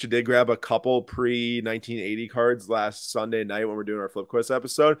that we actually did grab a couple pre-1980 cards last Sunday night when we were doing our Flip Quest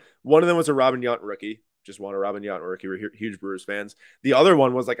episode. One of them was a Robin Yount rookie. Just want a Robin Yount rookie. We're huge Brewers fans. The other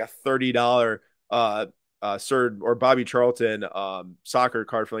one was like a $30 Sir or Bobby Charlton soccer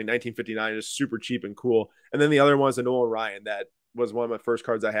card from like 1959, just super cheap and cool. And then the other one was a Nolan Ryan that was one of my first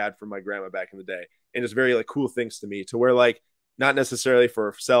cards I had from my grandma back in the day, and just very like cool things to me to where like not necessarily for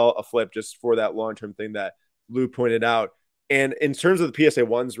a sell a flip, just for that long term thing that Lou pointed out. And in terms of the PSA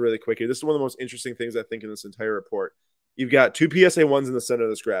ones, really quickly, this is one of the most interesting things I think in this entire report. You've got two PSA ones in the center of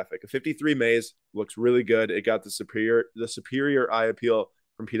this graphic. A 53 Maze looks really good. It got the superior eye appeal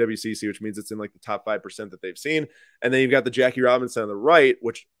from PWCC, which means it's in like the top 5% that they've seen. And then you've got the Jackie Robinson on the right,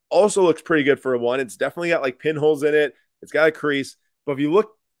 which also looks pretty good for a one. It's definitely got like pinholes in it. It's got a crease. But if you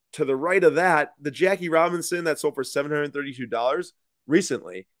look to the right of that, the Jackie Robinson that sold for $732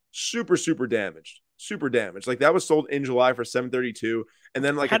 recently, super damaged. Super damaged. Like that was sold in July for $732. And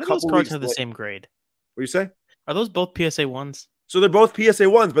then like how do those cards have the same grade? What do you say? Are those both PSA ones? So they're both PSA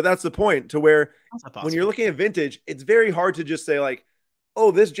ones, but that's the point to where when you're looking at vintage, it's very hard to just say like, oh,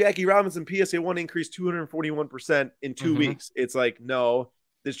 this Jackie Robinson PSA 1 increased 241% in 2 weeks. It's like, no,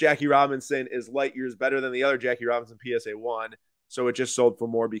 this Jackie Robinson is light years better than the other Jackie Robinson PSA 1. So it just sold for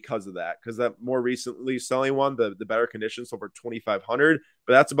more because of that. Because that more recently selling one, the better condition, sold for $2,500.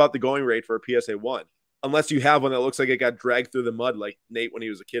 But that's about the going rate for a PSA 1. Unless you have one that looks like it got dragged through the mud like Nate when he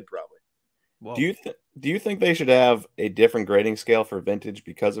was a kid, probably. Whoa. Do you think they should have a different grading scale for vintage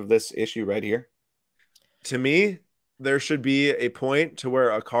because of this issue right here? To me, there should be a point to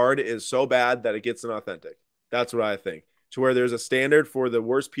where a card is so bad that it gets an authentic. That's what I think. To where there's a standard for the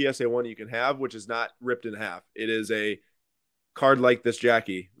worst PSA 1 you can have, which is not ripped in half. It is a card like this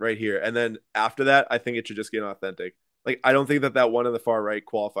Jackie right here. And then after that, I think it should just get an authentic. Like, I don't think that one on the far right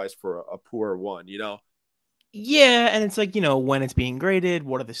qualifies for a poor one, you know? Yeah, and it's like, you know, when it's being graded,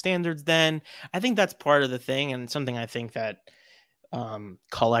 what are the standards then? I think that's part of the thing, and something I think that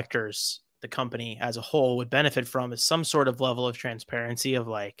collectors, the company as a whole, would benefit from is some sort of level of transparency of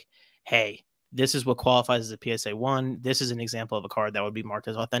like, hey, this is what qualifies as a PSA 1. This is an example of a card that would be marked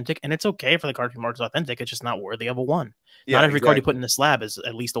as authentic, and it's okay for the card to be marked as authentic. It's just not worthy of a 1. Yeah, not every card you put in the slab is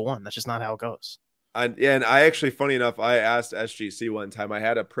at least a 1. That's just not how it goes. And I actually, funny enough, I asked SGC one time. I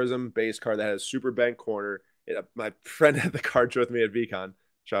had a Prism base card that had a super bent corner. My friend had the cards with me at VCon.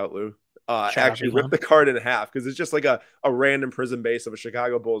 Shout out Lou. Actually ripped the card in half because it's just like a random Prism base of a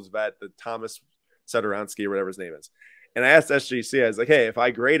Chicago Bulls vet, the Thomas Sedoronsky or whatever his name is. And I asked SGC, I was like, hey, if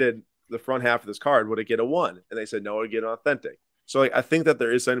I graded the front half of this card, would it get a 1? And they said, no, it would get an authentic. So like, I think that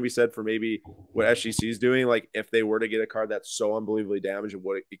there is something to be said for maybe what SGC is doing. Like if they were to get a card that's so unbelievably damaged,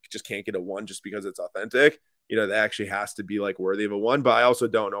 it just can't get a 1 just because it's authentic. You know, that actually has to be like worthy of a 1, but I also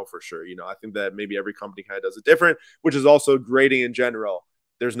don't know for sure. You know, I think that maybe every company kind of does it different, which is also grading in general.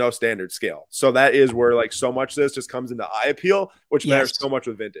 There's no standard scale. So that is where like so much of this just comes into eye appeal, which matters so much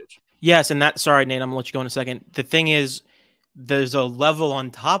with vintage. Yes. And sorry, Nate, I'm gonna let you go in a second. The thing is, there's a level on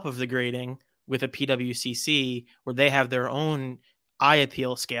top of the grading with a PWCC where they have their own eye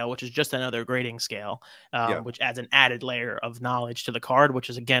appeal scale, which is just another grading scale, which adds an added layer of knowledge to the card, which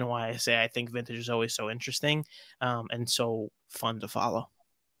is again why I say I think vintage is always so interesting and so fun to follow.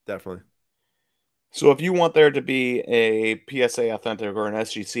 Definitely. So if you want there to be a PSA authentic or an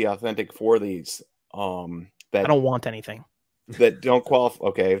SGC authentic for these, I don't want anything that don't qualify.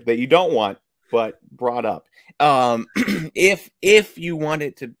 Okay, that you don't want, but brought up. If you want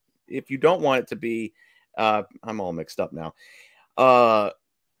it to, if you don't want it to be, I'm all mixed up now.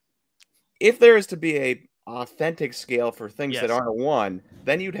 If there is to be a authentic scale for things that aren't one,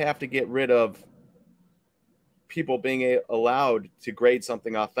 then you'd have to get rid of people being allowed to grade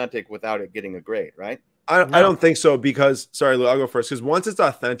something authentic without it getting a grade, right? I don't think so, because sorry, Lou, I'll go first, because once it's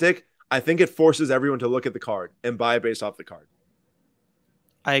authentic, I think it forces everyone to look at the card and buy it based off the card.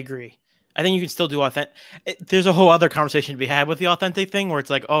 I agree. I think you can still do authentic. There's a whole other conversation to be had with the authentic thing where it's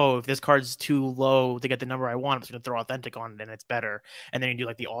like, oh, if this card's too low to get the number I want, I'm just going to throw authentic on it and it's better. And then you do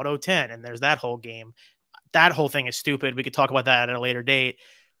like the auto 10 and there's that whole game. That whole thing is stupid. We could talk about that at a later date,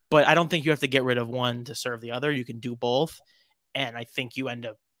 but I don't think you have to get rid of one to serve the other. You can do both. And I think you end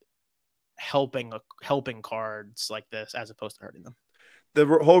up helping cards like this as opposed to hurting them. The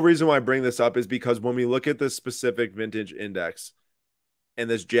whole reason why I bring this up is because when we look at this specific vintage index, and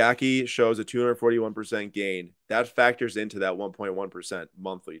this Jackie shows a 241% gain, that factors into that 1.1%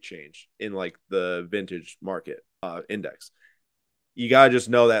 monthly change in like the vintage market index. You got to just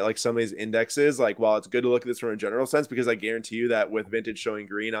know that like some of these indexes, like while it's good to look at this from a general sense, because I guarantee you that with vintage showing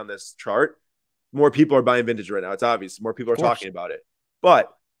green on this chart, more people are buying vintage right now. It's obvious. More people are talking about it. But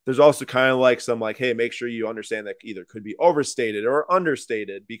there's also kind of like some like, hey, make sure you understand that either could be overstated or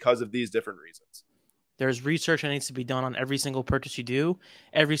understated because of these different reasons. There's research that needs to be done on every single purchase you do.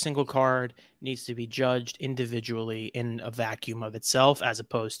 Every single card needs to be judged individually in a vacuum of itself, as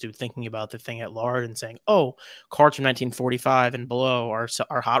opposed to thinking about the thing at large and saying, oh, cards from 1945 and below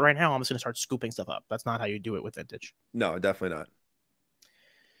are hot right now. I'm just going to start scooping stuff up. That's not how you do it with vintage. No, definitely not.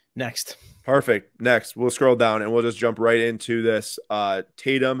 Next. Perfect. Next, we'll scroll down and we'll just jump right into this.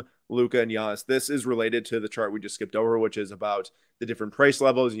 Tatum, Luka, and Giannis. This is related to the chart we just skipped over, which is about the different price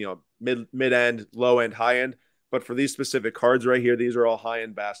levels, you know, mid end, low end, high end. But for these specific cards right here, these are all high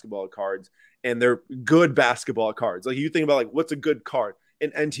end basketball cards, and they're good basketball cards. Like you think about like what's a good card?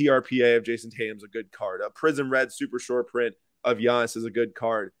 An NTRPA of Jason Tatum's a good card. A Prism Red super short print of Giannis is a good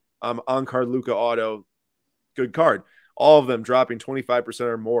card. On card Luka Auto, good card. All of them dropping 25%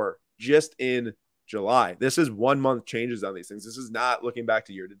 or more just in July. This is 1 month changes on these things. This is not looking back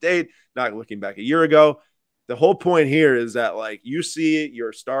to year to date, not looking back a year ago. The whole point here is that like you see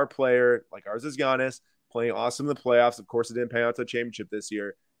your star player, like ours is Giannis, playing awesome in the playoffs. Of course, it didn't pan out to a championship this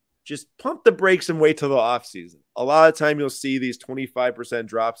year. Just pump the brakes and wait till the offseason. A lot of time you'll see these 25%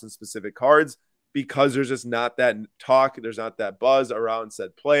 drops in specific cards because there's just not that talk. There's not that buzz around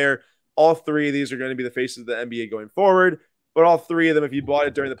said player. All three of these are going to be the faces of the NBA going forward. But all three of them, if you bought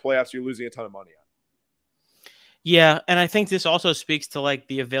it during the playoffs, you're losing a ton of money on. Yeah, and I think this also speaks to like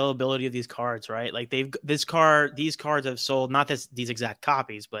the availability of these cards, right? Like these cards have sold, not these exact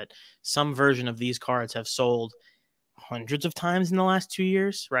copies, but some version of these cards have sold hundreds of times in the last 2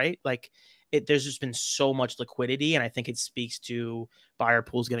 years, right? Like there's just been so much liquidity, and I think it speaks to buyer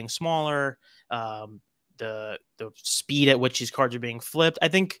pools getting smaller, the speed at which these cards are being flipped. I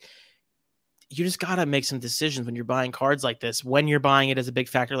think you just got to make some decisions when you're buying cards like this. When you're buying it as a big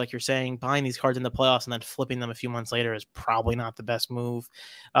factor, like you're saying, buying these cards in the playoffs and then flipping them a few months later is probably not the best move.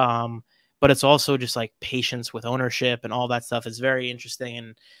 But it's also just like patience with ownership and all that stuff is very interesting.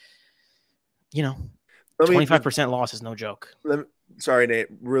 And, you know, 25% loss is no joke. Sorry, Nate,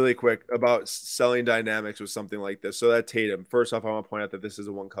 really quick about selling dynamics with something like this. So that Tatum, first off, I want to point out that this is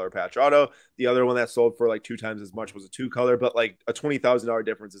a 1-color patch auto. The other one that sold for like 2 times as much was a 2-color, but like a $20,000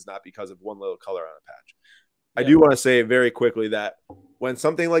 difference is not because of one little color on a patch. I do want to say very quickly that when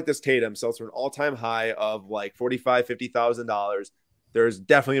something like this Tatum sells for an all-time high of like $45,000, $50,000, there's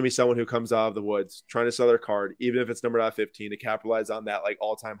definitely gonna be someone who comes out of the woods trying to sell their card, even if it's numbered out 15, to capitalize on that like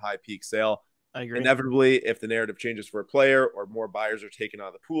all-time high peak sale. I agree. Inevitably, if the narrative changes for a player or more buyers are taken out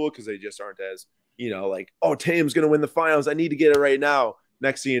of the pool because they just aren't as, you know, like, oh, Tatum's going to win the finals, I need to get it right now.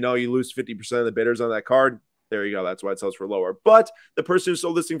 Next thing you know, you lose 50% of the bidders on that card. There you go. That's why it sells for lower. But the person who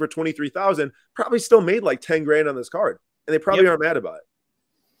sold this thing for $23,000 probably still made like 10 grand on this card, and they probably aren't mad about it.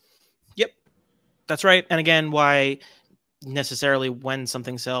 Yep, that's right. And again, why necessarily when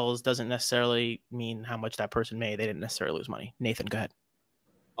something sells doesn't necessarily mean how much that person made. They didn't necessarily lose money. Nathan, go ahead.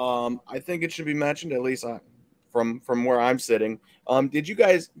 I think it should be mentioned, at least from where I'm sitting. Did you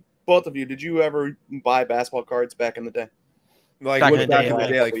guys, both of you, did you ever buy basketball cards back in the day? Like Back in what the back day, in the like-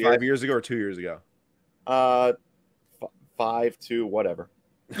 day, like 5 years ago or 2 years ago? 5 to whatever.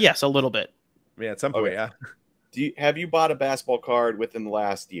 Yes, a little bit. Yeah, at some point, Okay. yeah. Have you bought a basketball card within the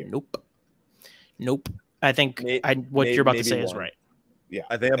last year? Nope. I think what you're about to say is right. Yeah.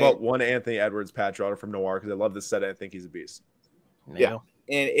 I think about one Anthony Edwards patch auto from Noir because I love this set. I think he's a beast. Yeah.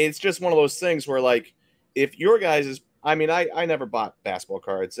 And it's just one of those things where, like, if your guys is, I mean, I never bought basketball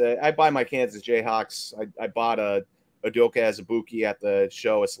cards. I buy my Kansas Jayhawks. I bought a Udoka Azubuike at the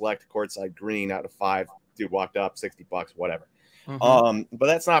show, a select courtside green out of 5. Dude walked up, $60, whatever. But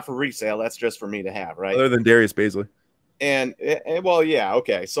that's not for resale. That's just for me to have, right? Other than Darius Baisley. And well, yeah,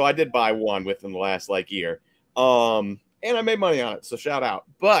 okay. So I did buy one within the last year. And I made money on it. So shout out.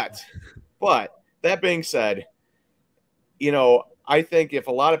 But that being said, you know, I think if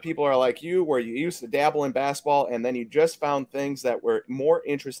a lot of people are like you, where you used to dabble in basketball and then you just found things that were more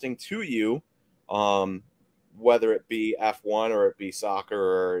interesting to you, whether it be F1 or it be soccer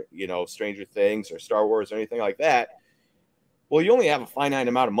or, you know, Stranger Things or Star Wars or anything like that, well, you only have a finite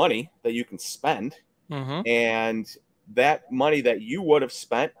amount of money that you can spend. And that money that you would have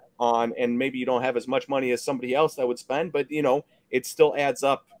spent on, and maybe you don't have as much money as somebody else that would spend, but, you know, it still adds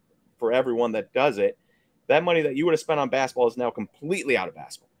up for everyone that does it. That money that you would have spent on basketball is now completely out of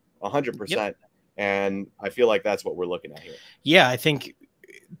basketball, 100%. Yep. And I feel like that's what we're looking at here. Yeah, I think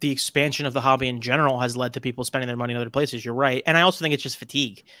the expansion of the hobby in general has led to people spending their money in other places. You're right. And I also think it's just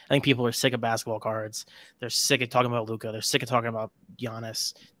fatigue. I think people are sick of basketball cards. They're sick of talking about Luka. They're sick of talking about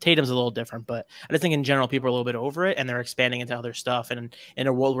Giannis. Tatum's a little different, but I just think in general, people are a little bit over it and they're expanding into other stuff. And in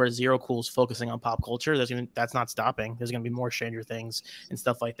a world where Zero Cool's focusing on pop culture, that's not stopping. There's going to be more Stranger Things and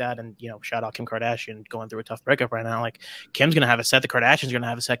stuff like that. And, you know, shout out Kim Kardashian going through a tough breakup right now. Like, Kim's going to have a set. The Kardashians are going to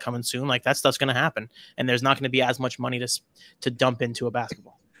have a set coming soon. Like, that stuff's going to happen. And there's not going to be as much money to dump into a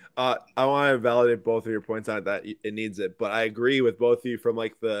basketball. I want to validate both of your points on that it needs it, but I agree with both of you from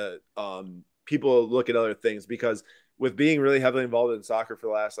like the people look at other things, because with being really heavily involved in soccer for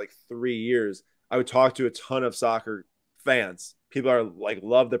the last like 3 years, I would talk to a ton of soccer fans. People are like,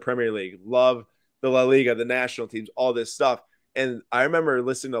 love the Premier League, love the La Liga, the national teams, all this stuff. And I remember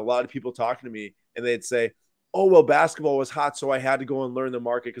listening to a lot of people talking to me and they'd say, oh, well, basketball was hot, so I had to go and learn the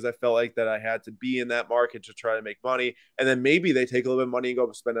market because I felt like that I had to be in that market to try to make money. And then maybe they take a little bit of money and go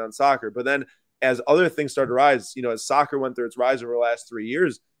spend it on soccer. But then as other things started to rise, you know, as soccer went through its rise over the last 3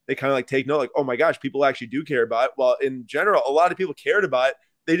 years, they kind of like take note, like, oh my gosh, people actually do care about it. Well, in general, a lot of people cared about it.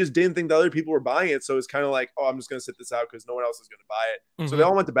 They just didn't think that other people were buying it. So it's kind of like, oh, I'm just going to sit this out because no one else is going to buy it. So they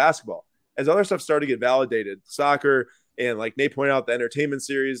all went to basketball. As other stuff started to get validated, soccer and like Nate pointed out, the entertainment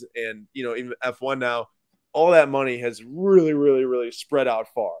series and, you know, even F1 now, all that money has really, really, really spread out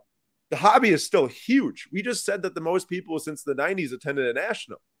far. The hobby is still huge. We just said that the most people since the 90s attended a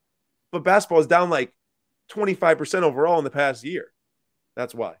national. But basketball is down like 25% overall in the past year.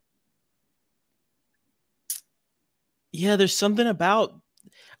 That's why. Yeah, there's something about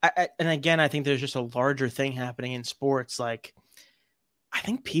and again, I think there's just a larger thing happening in sports. Like, I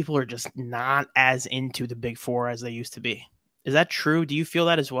think people are just not as into the Big Four as they used to be. Is that true? Do you feel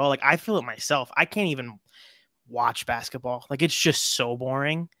that as well? Like, I feel it myself. I can't even watch basketball. Like, it's just so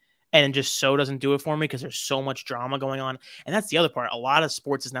boring, and just so doesn't do it for me because there's so much drama going on. And that's the other part. A lot of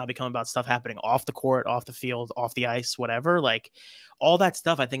sports is now becoming about stuff happening off the court, off the field, off the ice, whatever. Like, all that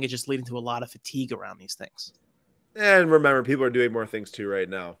stuff, I think, is just leading to a lot of fatigue around these things. And remember, people are doing more things too right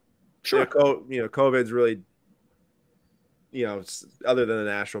now. Sure. COVID's really, you know, other than the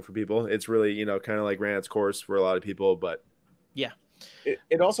national for people, it's really, you know, kind of like ran its course for a lot of people. But yeah,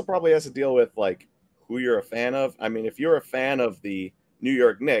 it also probably has to deal with like who you're a fan of. I mean, if you're a fan of the New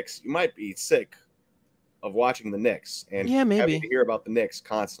York Knicks, you might be sick of watching the Knicks and having to hear about the Knicks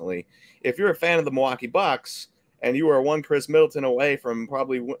constantly. If you're a fan of the Milwaukee Bucks and you are one Chris Middleton away from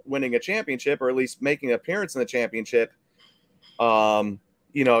probably winning a championship, or at least making an appearance in the championship,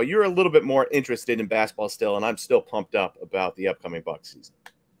 you know, you're a little bit more interested in basketball still, and I'm still pumped up about the upcoming Bucks season.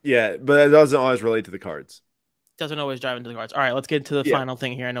 Yeah, but it doesn't always relate to the cards. Doesn't always drive into the cards. All right, let's get into the final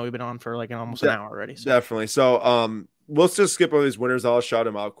thing here. I know we've been on for like almost an hour already. So. Definitely. So we'll just skip over these winners. I'll shout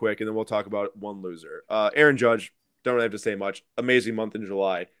them out quick, and then we'll talk about one loser. Aaron Judge, don't really have to say much. Amazing month in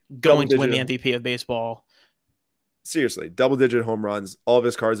July. Going to win the MVP of baseball. Seriously, double-digit home runs. All of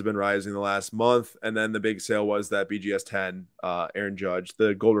his cards have been rising the last month, and then the big sale was that BGS 10, Aaron Judge,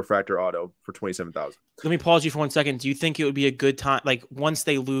 the gold refractor auto for $27,000. Let me pause you for 1 second. Do you think it would be a good time, like once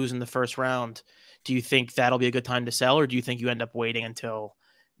they lose in the first round, do you think that'll be a good time to sell, or do you think you end up waiting until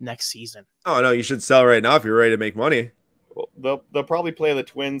next season? Oh, no, you should sell right now if you're ready to make money. Well, they'll probably play the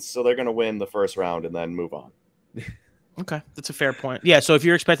Twins, so they're going to win the first round and then move on. Okay, that's a fair point. Yeah, so if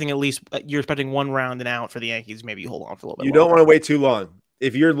you're expecting you're expecting one round and out for the Yankees, maybe you hold on for a little bit. You don't want to wait too long.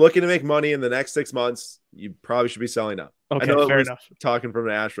 If you're looking to make money in the next 6 months, you probably should be selling now. Okay, I know fair we're enough. talking from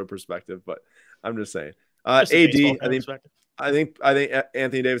an Astro perspective, but I'm just saying. Just AD, I think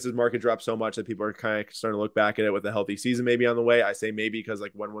Anthony Davis's market dropped so much that people are kind of starting to look back at it with a healthy season maybe on the way. I say maybe because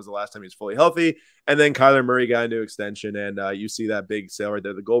like when was the last time he was fully healthy? And then Kyler Murray got into extension, and you see that big sale right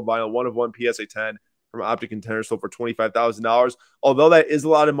there, the gold vinyl 1/1 PSA 10 from Optic Contender sold for $25,000. Although that is a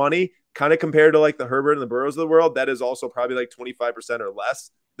lot of money, kind of compared to like the Herbert and the Burrows of the world, that is also probably like 25% or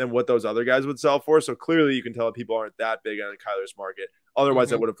less than what those other guys would sell for. So clearly you can tell that people aren't that big on Kyler's market. Otherwise,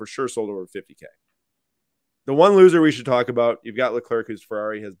 that would have for sure sold over 50K. The one loser we should talk about, you've got Leclerc, whose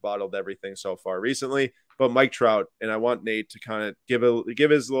Ferrari has bottled everything so far recently, but Mike Trout, and I want Nate to kind of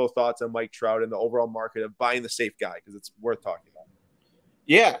give his little thoughts on Mike Trout and the overall market of buying the safe guy, because it's worth talking about.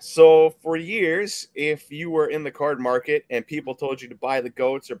 Yeah, so for years, if you were in the card market and people told you to buy the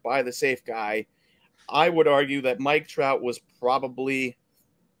GOATs or buy the safe guy, I would argue that Mike Trout was probably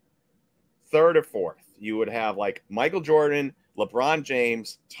third or fourth. You would have like Michael Jordan, LeBron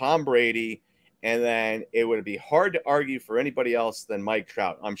James, Tom Brady, and then it would be hard to argue for anybody else than Mike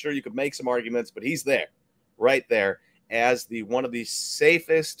Trout. I'm sure you could make some arguments, but he's there, right there, as one of the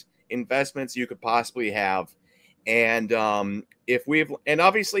safest investments you could possibly have. And and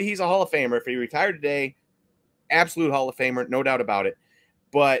obviously he's a Hall of Famer. If he retired today, absolute Hall of Famer, no doubt about it.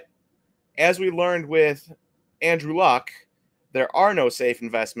 But as we learned with Andrew Luck, there are no safe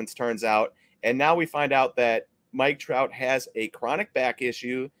investments, turns out. And now we find out that Mike Trout has a chronic back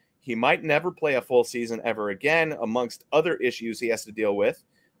issue. He might never play a full season ever again, amongst other issues he has to deal with.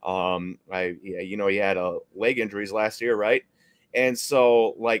 He had leg injuries last year, right? And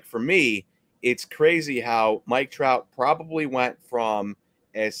so, like, for me, it's crazy how Mike Trout probably went from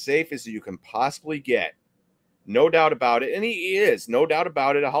as safe as you can possibly get, no doubt about it, and he is, no doubt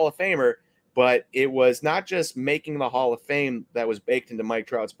about it, a Hall of Famer, but it was not just making the Hall of Fame that was baked into Mike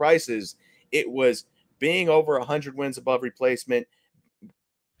Trout's prices. It was being over 100 wins above replacement,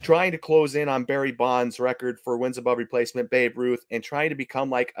 trying to close in on Barry Bonds' record for wins above replacement, Babe Ruth, and trying to become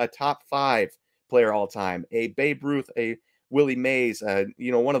like a top 5 player all time, a Babe Ruth, a Willie Mays,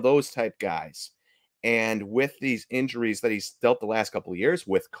 one of those type guys. And with these injuries that he's dealt the last couple of years,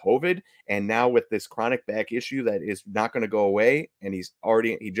 with COVID, and now with this chronic back issue that is not going to go away, and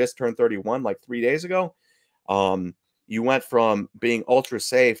he just turned 31 like 3 days ago. You went from being ultra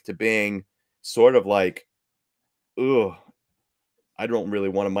safe to being sort of like, ugh, I don't really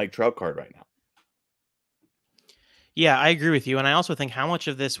want a Mike Trout card right now. Yeah, I agree with you. And I also think how much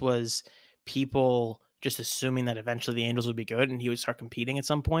of this was people just assuming that eventually the Angels would be good and he would start competing at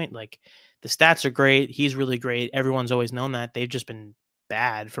some point. Like, the stats are great. He's really great. Everyone's always known that. They've just been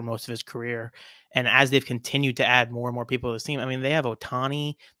bad for most of his career. And as they've continued to add more and more people to this team, I mean, they have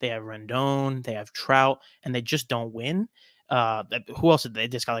Ohtani, they have Rendon, they have Trout, and they just don't win. Who else did they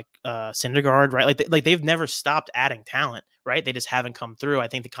just got? Like Syndergaard, right? Like they've never stopped adding talent, right? They just haven't come through. I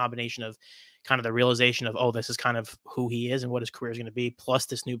think the combination of kind of the realization of, oh, this is kind of who he is and what his career is going to be, plus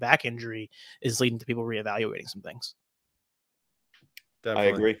this new back injury, is leading to people reevaluating some things.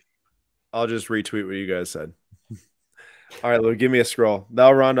 Definitely. I agree. I'll just retweet what you guys said. All right, Lou, give me a scroll.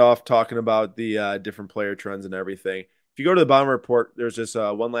 That'll round off talking about the different player trends and everything. If you go to the bottom report, there's just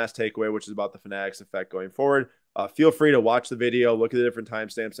one last takeaway, which is about the Fanatics effect going forward. Feel free to watch the video, look at the different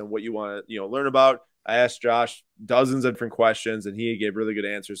timestamps and what you want to learn about. I asked Josh dozens of different questions, and he gave really good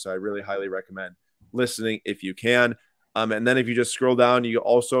answers, so I really highly recommend listening if you can. And then if you just scroll down, you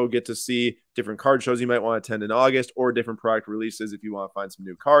also get to see different card shows you might want to attend in August, or different product releases if you want to find some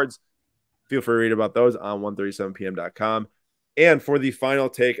new cards. Feel free to read about those on 137pm.com. And for the final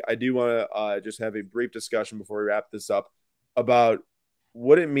take, I do want to just have a brief discussion before we wrap this up about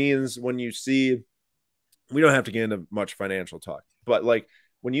what it means when you see – we don't have to get into much financial talk, but like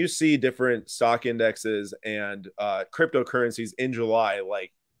when you see different stock indexes and cryptocurrencies in July,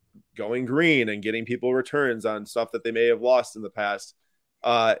 like going green and getting people returns on stuff that they may have lost in the past,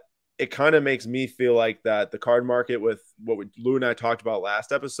 it kind of makes me feel like that the card market, with what Lou and I talked about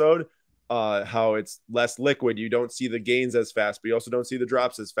last episode, how it's less liquid. You don't see the gains as fast, but you also don't see the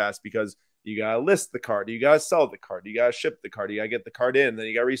drops as fast because you got to list the card, you got to sell the card, you got to ship the card, you got to get the card in, then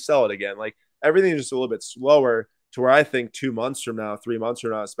you got to resell it again. Like, everything is just a little bit slower, to where I think 2 months from now, 3 months from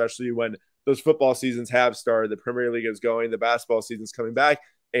now, especially when those football seasons have started, the Premier League is going, the basketball season's coming back,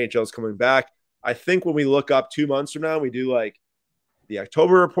 NHL is coming back. I think when we look up 2 months from now, we do like the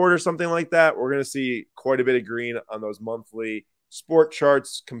October report or something like that, we're going to see quite a bit of green on those monthly sport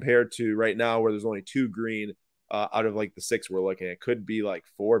charts compared to right now where there's only 2 green out of like the 6 we're looking at. It could be like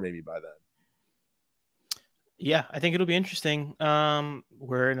 4 maybe by then. Yeah, I think it'll be interesting.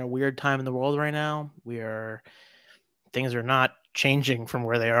 We're in a weird time in the world right now. Things are not changing from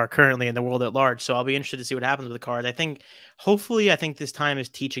where they are currently in the world at large. So I'll be interested to see what happens with the cards. I think this time is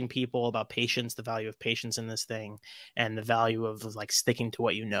teaching people about patience, the value of patience in this thing, and the value of like sticking to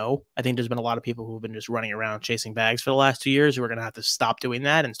what you know. I think there's been a lot of people who've been just running around chasing bags for the last 2 years who are going to have to stop doing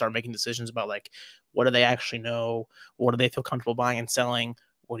that and start making decisions about like, what do they actually know? What do they feel comfortable buying and selling?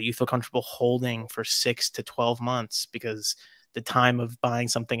 What do you feel comfortable holding for 6 to 12 months? Because the time of buying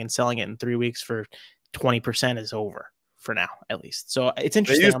something and selling it in 3 weeks for 20% is over. For now, at least. So it's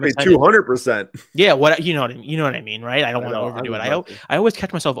interesting. They used to be 200%. Yeah, you know what I mean, right? I don't want to overdo it. I always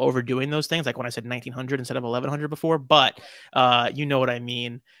catch myself overdoing those things, like when I said 1900 instead of 1100 before. But you know what I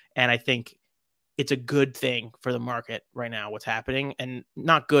mean, and I think it's a good thing for the market right now. What's happening, and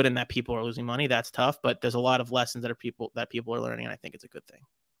not good in that people are losing money. That's tough, but there's a lot of lessons that people are learning, and I think it's a good thing.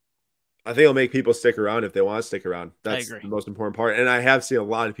 I think it'll make people stick around if they want to stick around. That's the most important part, and I have seen a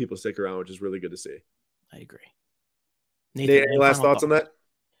lot of people stick around, which is really good to see. I agree. Nathan, any last thoughts on that?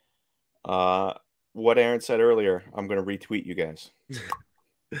 What Aaron said earlier, I'm going to retweet you guys.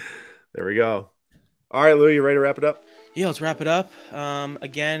 There we go. All right, Lou, you ready to wrap it up? Yeah, let's wrap it up.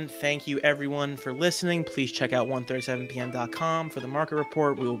 Again, thank you everyone for listening. Please check out 137pm.com for the market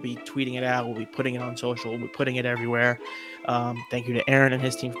report. We will be tweeting it out. We'll be putting it on social. We'll be putting it everywhere. Thank you to Aaron and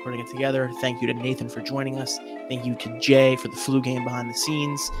his team for putting it together. Thank you to Nathan for joining us. Thank you to Jay for the flu game behind the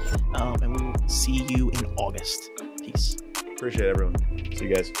scenes. And we will see you in August. Peace. Appreciate it, everyone. See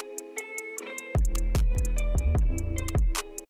you guys.